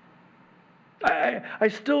 I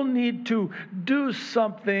still need to do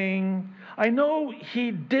something. I know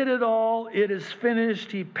he did it all. It is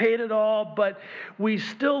finished. He paid it all. But we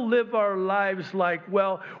still live our lives like,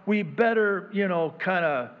 well, we better, kind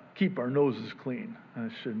of keep our noses clean. I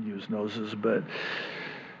shouldn't use noses, but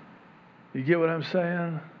you get what I'm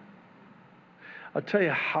saying? I'll tell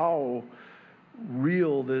you how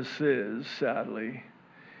real this is, sadly.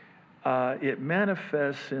 It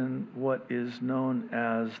manifests in what is known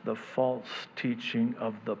as the false teaching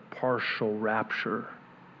of the partial rapture.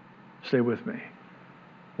 Stay with me.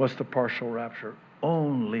 What's the partial rapture?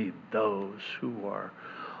 Only those who are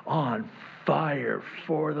on fire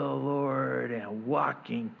for the Lord and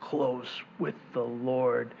walking close with the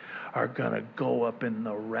Lord are going to go up in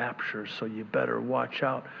the rapture. So you better watch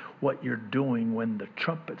out what you're doing when the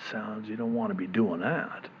trumpet sounds. You don't want to be doing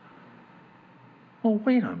that. Oh,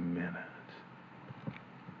 wait a minute.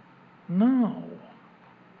 No.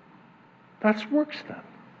 That's works then.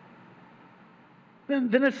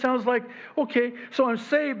 Then it sounds like, okay, so I'm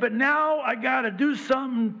saved, but now I got to do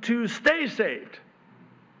something to stay saved.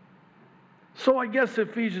 So I guess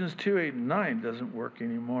Ephesians 2, 8, and 9 doesn't work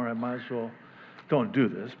anymore. I might as well, don't do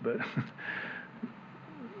this, but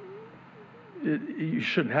you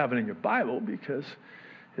shouldn't have it in your Bible because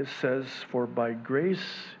it says, for by grace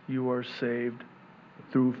you are saved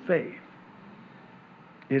through faith.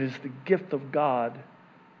 It is the gift of God,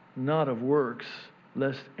 not of works,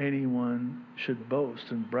 lest anyone should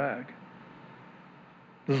boast and brag.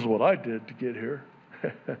 This is what I did to get here.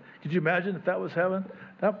 Could you imagine if that was heaven?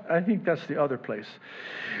 I think that's the other place.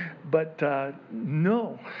 But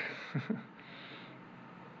no.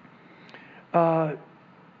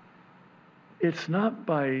 It's not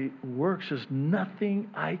by works. There's nothing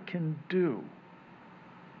I can do.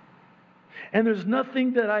 And there's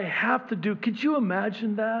nothing that I have to do. Could you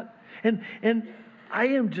imagine that? And I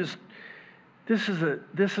am just, this is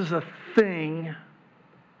a thing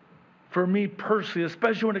for me personally,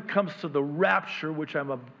 especially when it comes to the rapture, which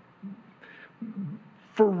I'm a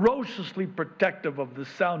ferociously protective of the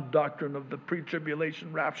sound doctrine of the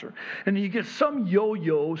pre-tribulation rapture. And you get some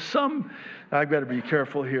yo-yo, I better be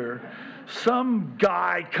careful here, some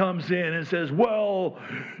guy comes in and says, well,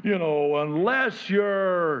 unless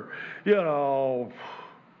you're, if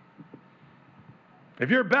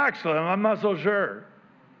you're backsliding, I'm not so sure.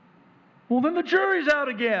 Well, then the jury's out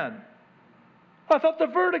again. I thought the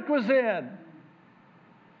verdict was in.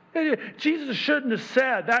 Jesus shouldn't have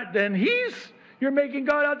said that. Then you're making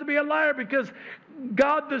God out to be a liar, because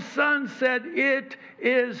God the Son said it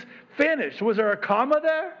is finished. Was there a comma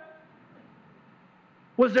there?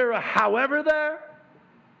 Was there a however there?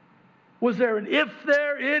 Was there an if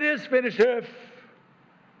there? It is finished if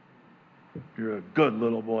you're a good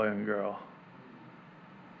little boy and girl.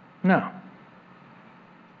 No.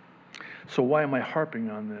 So why am I harping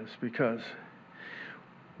on this? Because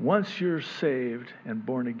once you're saved and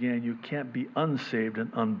born again, you can't be unsaved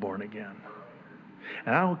and unborn again.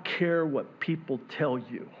 And I don't care what people tell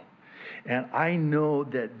you. And I know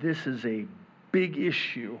that this is a big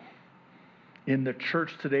issue in the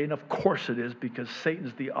church today. And of course it is, because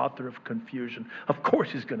Satan's the author of confusion. Of course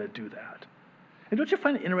he's going to do that. And don't you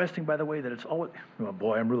find it interesting, by the way, that it's always, oh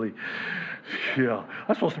boy, I'm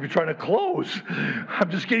supposed to be trying to close. I'm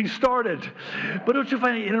just getting started. But don't you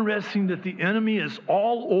find it interesting that the enemy is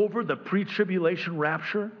all over the pre-tribulation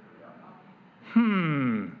rapture?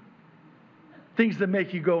 Things that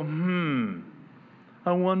make you go,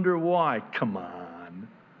 I wonder why. Come on.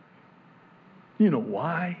 You know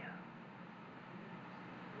why?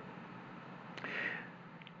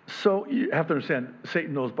 So you have to understand,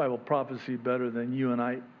 Satan knows Bible prophecy better than you and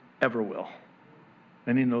I ever will.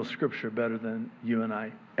 And he knows Scripture better than you and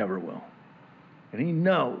I ever will. And he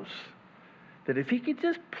knows that if he could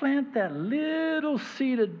just plant that little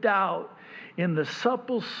seed of doubt in the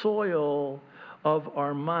supple soil of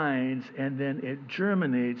our minds, and then it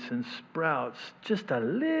germinates and sprouts just a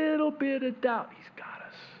little bit of doubt, he's got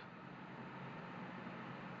us.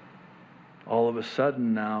 All of a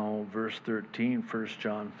sudden now, verse 13, 1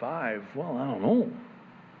 John 5, well,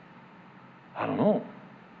 I don't know.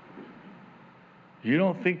 You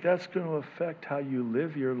don't think that's going to affect how you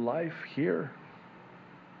live your life here?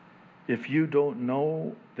 If you don't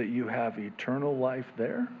know that you have eternal life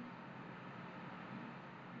there?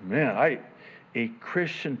 Man, a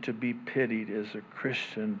Christian to be pitied is a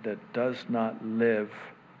Christian that does not live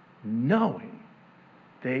knowing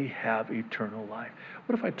they have eternal life.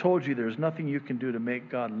 What if I told you there's nothing you can do to make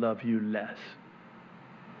God love you less?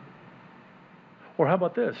 Or how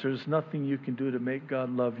about this? There's nothing you can do to make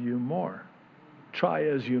God love you more. Try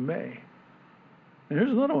as you may. And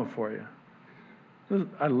here's another one for you.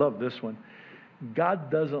 I love this one.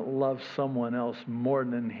 God doesn't love someone else more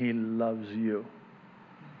than he loves you.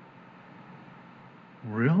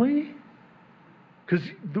 Really? Because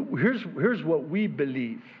here's what we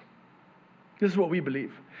believe. This is what we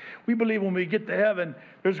believe. We believe when we get to heaven,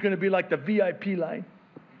 there's going to be like the VIP line.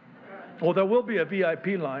 Well, there will be a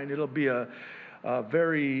VIP line. It'll be a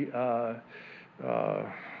very,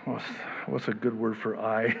 what's a good word for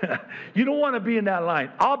I? You don't want to be in that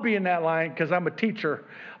line. I'll be in that line because I'm a teacher.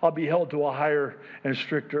 I'll be held to a higher and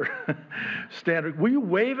stricter standard. Will you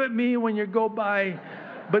wave at me when you go by?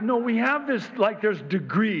 But no, we have this, like there's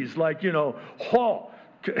degrees, like, hall.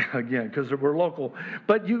 Again, because we're local.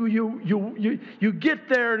 But you get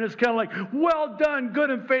there, and it's kind of like, well done,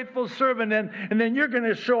 good and faithful servant. And then you're going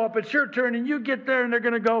to show up. It's your turn, and you get there, and they're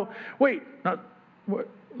going to go, wait, what?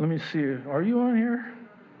 Let me see. Are you on here?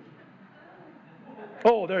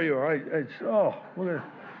 Oh, there you are. Look at,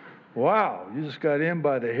 wow, you just got in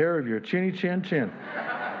by the hair of your chinny chin chin.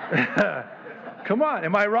 Come on,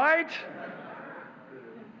 am I right?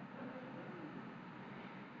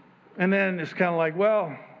 And then it's kind of like,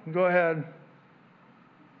 well, go ahead.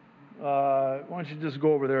 Why don't you just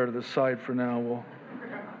go over there to the side for now?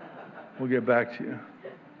 We'll get back to you.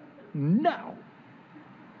 No.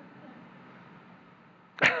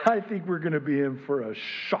 I think we're going to be in for a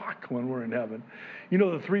shock when we're in heaven. You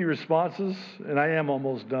know the three responses, and I am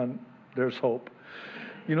almost done. There's hope.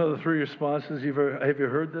 You know the three responses? Have you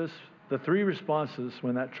heard this? The three responses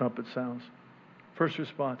when that trumpet sounds. First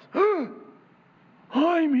response,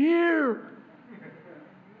 I'm here.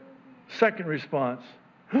 Second response,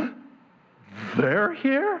 they're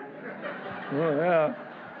here? Oh, yeah.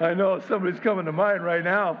 I know somebody's coming to mind right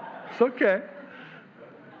now. It's okay.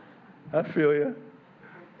 I feel you.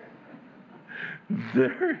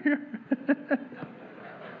 They're here.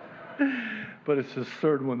 But it's this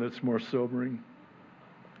third one that's more sobering.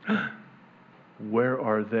 Where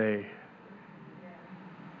are they?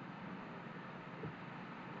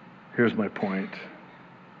 Here's my point.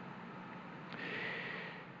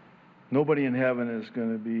 Nobody in heaven is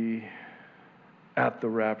going to be at the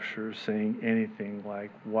rapture saying anything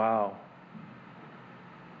like, wow,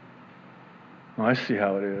 I see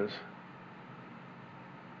how it is.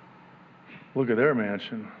 Look at their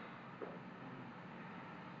mansion.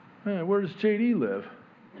 Man, where does JD live?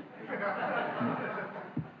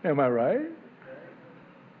 Am I right?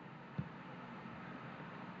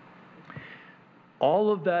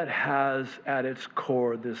 All of that has at its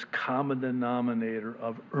core this common denominator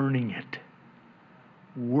of earning it,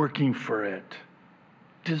 working for it,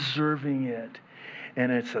 deserving it.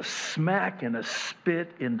 And it's a smack and a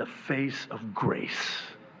spit in the face of grace.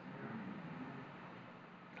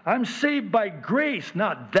 I'm saved by grace,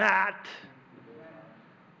 not that.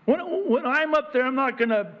 When I'm up there, I'm not going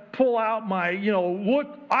to pull out my, look,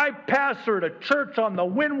 I pastored a church on the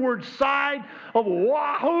windward side of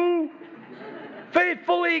Oahu,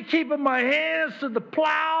 faithfully keeping my hands to the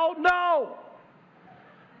plow. No.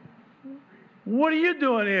 What are you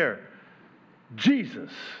doing here?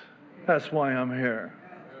 Jesus. That's why I'm here.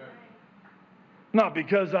 Not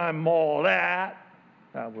because I'm all that.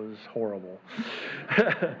 That was horrible.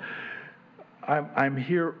 I'm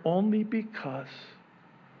here only because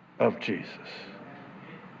of Jesus.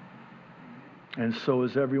 And so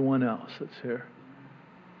is everyone else that's here.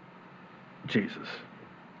 Jesus.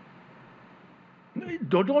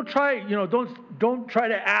 Don't try, don't try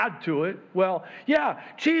to add to it. Well, yeah,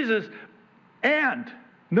 Jesus and.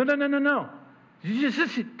 No.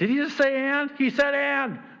 Did he just say and? He said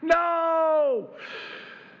and. No,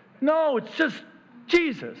 it's just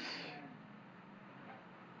Jesus.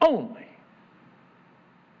 Only.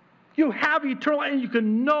 You have eternal life, and you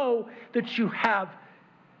can know that you have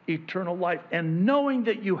eternal life. And knowing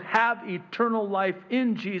that you have eternal life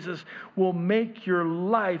in Jesus will make your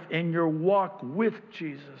life and your walk with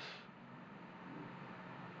Jesus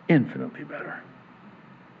infinitely better.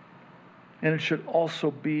 And it should also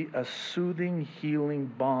be a soothing, healing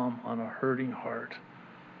balm on a hurting heart.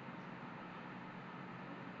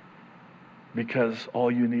 Because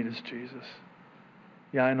all you need is Jesus.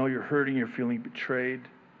 Yeah, I know you're hurting, you're feeling betrayed,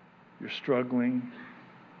 you're struggling.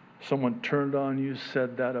 Someone turned on you,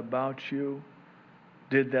 said that about you,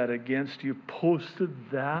 did that against you, posted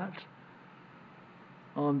that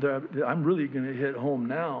on there. I'm really going to hit home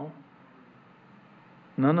now.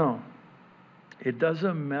 No. It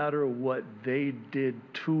doesn't matter what they did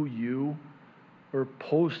to you or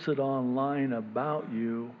posted online about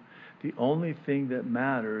you. The only thing that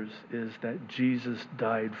matters is that Jesus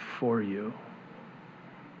died for you.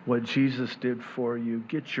 What Jesus did for you.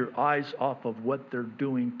 Get your eyes off of what they're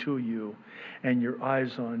doing to you and your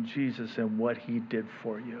eyes on Jesus and what he did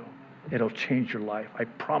for you. It'll change your life. I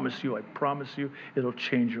promise you, it'll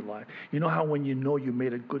change your life. You know how when you know you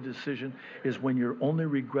made a good decision is when your only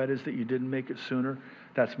regret is that you didn't make it sooner?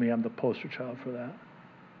 That's me. I'm the poster child for that.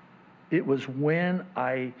 It was when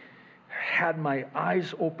I had my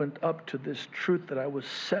eyes opened up to this truth that I was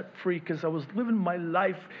set free because I was living my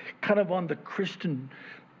life kind of on the Christian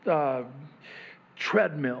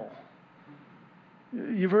treadmill.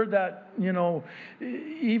 You've heard that,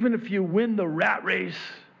 even if you win the rat race,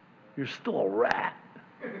 you're still a rat.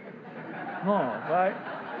 Oh, right?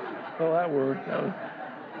 Well, that worked. I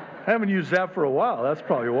haven't used that for a while. That's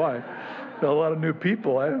probably why. Got a lot of new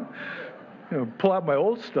people. I pull out my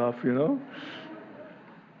old stuff, No,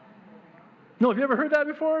 have you ever heard that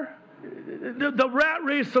before? The rat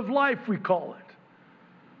race of life, we call it.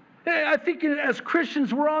 I think as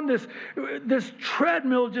Christians, we're on this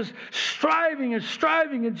treadmill just striving,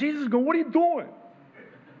 and Jesus is going, what are you doing?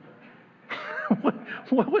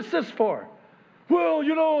 What's this for? Well,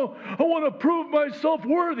 I want to prove myself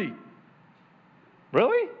worthy.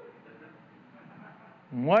 Really?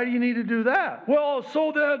 Why do you need to do that? Well,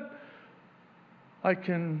 so that I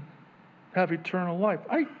can have eternal life.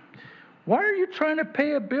 Why are you trying to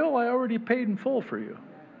pay a bill I already paid in full for you?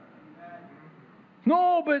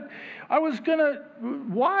 No, but I was going to...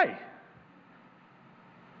 Why?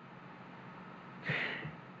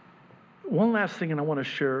 One last thing, and I want to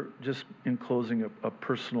share, just in closing, a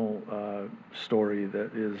personal story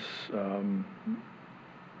that is...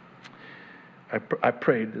 I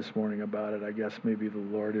prayed this morning about it. I guess maybe the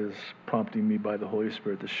Lord is prompting me by the Holy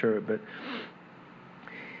Spirit to share it. But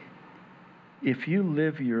if you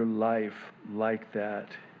live your life like that,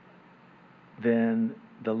 then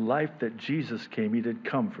the life that Jesus came, he did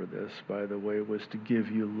come for this, by the way, was to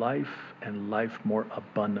give you life and life more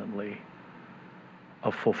abundantly.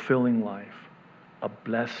 A fulfilling life, a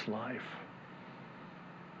blessed life.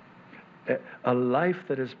 A life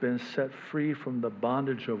that has been set free from the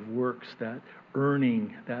bondage of works, that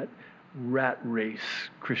earning, that rat race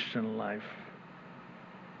Christian life.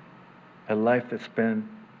 a life that's been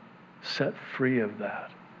set free of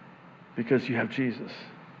that because you have Jesus.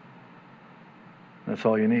 That's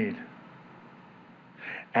all you need.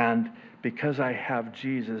 And because I have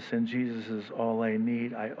Jesus and Jesus is all I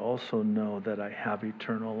need, I also know that I have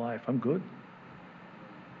eternal life. I'm good.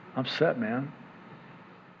 I'm set, man.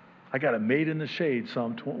 I got a mate in the shade,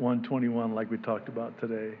 Psalm 121, like we talked about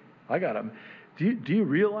today. I got a. Do you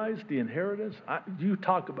realize the inheritance? You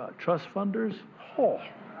talk about trust funders? Oh.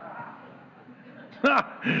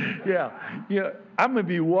 yeah. I'm going to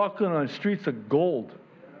be walking on streets of gold.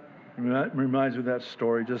 That reminds me of that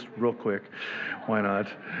story, just real quick. Why not?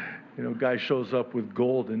 Guy shows up with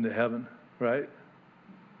gold into heaven, right?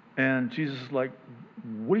 And Jesus is like,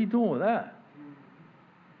 what are you doing with that?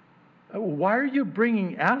 Why are you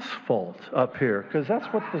bringing asphalt up here? Because that's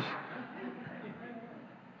what this...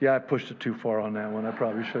 Yeah, I pushed it too far on that one. I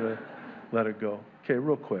probably should have let it go. Okay,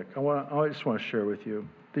 real quick. I just want to share with you.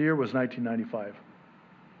 The year was 1995.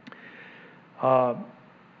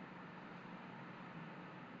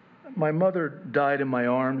 My mother died in my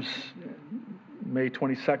arms May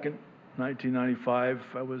 22nd, 1995.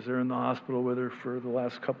 I was there in the hospital with her for the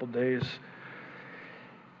last couple days,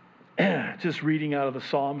 just reading out of the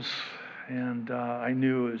Psalms, and I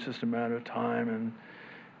knew it was just a matter of time, and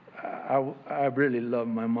I really loved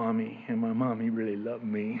my mommy, and my mommy really loved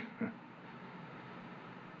me.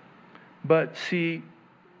 But see,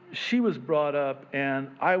 she was brought up,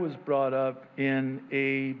 and I was brought up in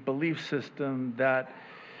a belief system that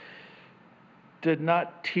did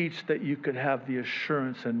not teach that you could have the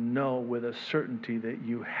assurance and know with a certainty that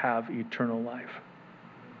you have eternal life.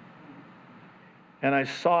 And I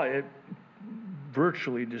saw it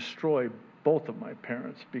virtually destroy both of my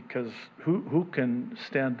parents, because who can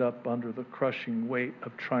stand up under the crushing weight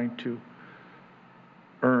of trying to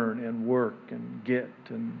earn and work and get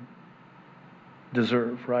and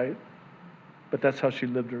deserve, right? But that's how she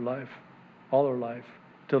lived her life, all her life,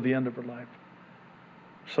 till the end of her life.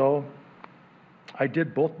 So I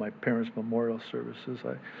did both my parents' memorial services.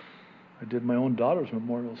 I did my own daughter's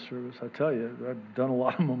memorial service. I tell you, I've done a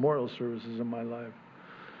lot of memorial services in my life.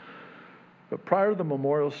 But prior to the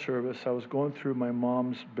memorial service, I was going through my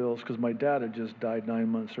mom's bills, because my dad had just died 9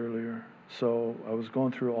 months earlier. So I was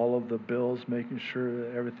going through all of the bills, making sure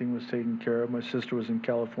that everything was taken care of. My sister was in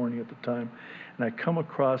California at the time. And I come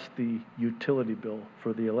across the utility bill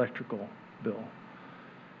for the electrical bill.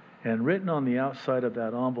 And written on the outside of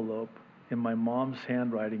that envelope, in my mom's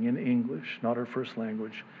handwriting in English, not her first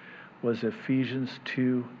language, was Ephesians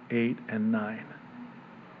 2, 8, and 9.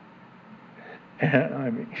 And I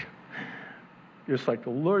mean, it's like the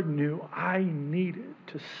Lord knew I needed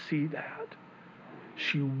to see that.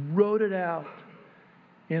 She wrote it out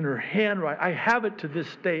in her handwriting. I have it to this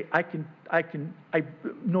day. I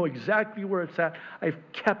know exactly where it's at. I've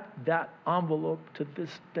kept that envelope to this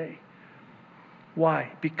day.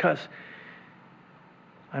 Why? Because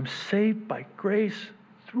I'm saved by grace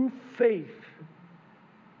through faith.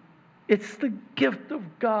 It's the gift of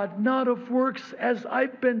God, not of works, as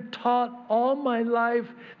I've been taught all my life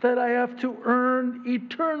that I have to earn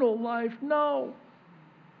eternal life. No.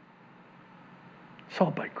 It's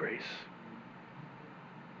all by grace.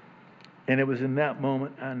 And it was in that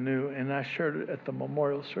moment I knew, and I shared it at the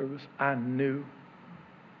memorial service, I knew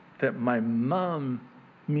that my mom,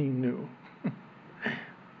 knew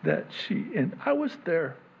that and I was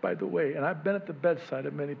there, by the way, and I've been at the bedside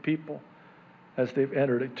of many people as they've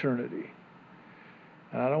entered eternity.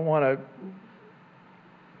 And I don't want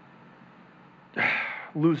to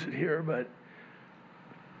lose it here, but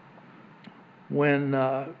when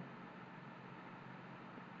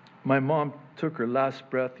my mom took her last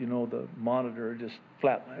breath, the monitor just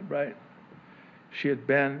flatlined, right? She had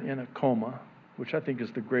been in a coma, which I think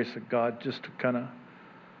is the grace of God, just to kind of,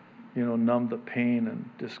 numb the pain and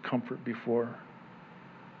discomfort before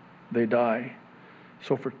they die.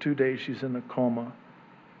 So for 2 days, she's in a coma,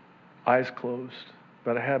 eyes closed,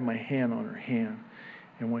 but I had my hand on her hand.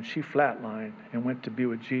 And when she flatlined and went to be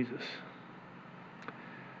with Jesus,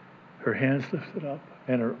 her hands lifted up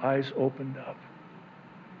and her eyes opened up.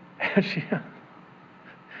 And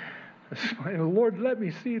the Lord let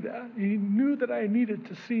me see that. He knew that I needed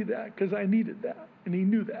to see that because I needed that. And He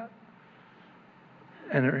knew that.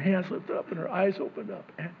 And her hands lifted up and her eyes opened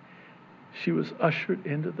up. And she was ushered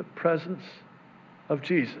into the presence of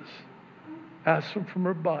Jesus, absent from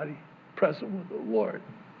her body, present with the Lord.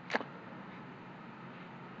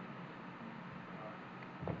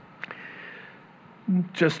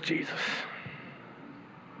 Just Jesus.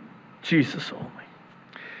 Jesus only.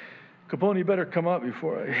 Capone, you better come up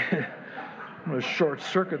before I'm going to short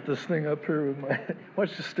circuit this thing up here with my... Why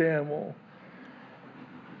don't you stand? Well,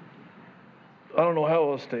 I don't know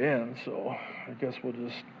how else to end, so I guess we'll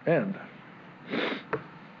just end.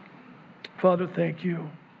 Father, thank you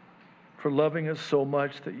for loving us so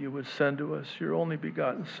much that you would send to us your only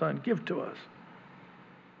begotten Son. Give to us.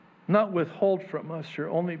 Not withhold from us your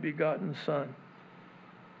only begotten Son,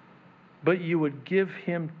 but you would give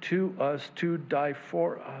him to us to die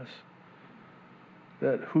for us,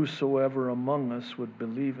 that whosoever among us would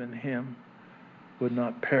believe in him would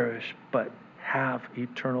not perish, but have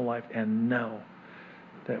eternal life, and know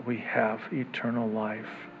that we have eternal life.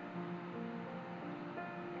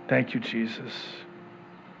 Thank you, Jesus.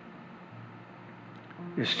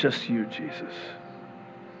 It's just you, Jesus.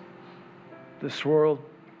 This world,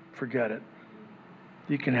 forget it.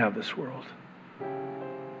 You can have this world.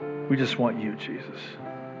 We just want you, Jesus.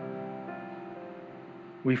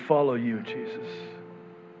 We follow you, Jesus.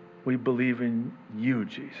 We believe in you,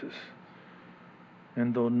 Jesus.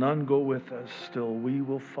 And though none go with us, still we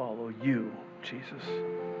will follow you, Jesus.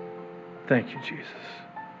 Thank you, Jesus.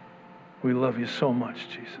 We love you so much,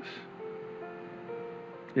 Jesus.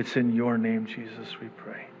 It's in your name, Jesus, we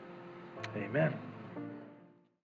pray. Amen.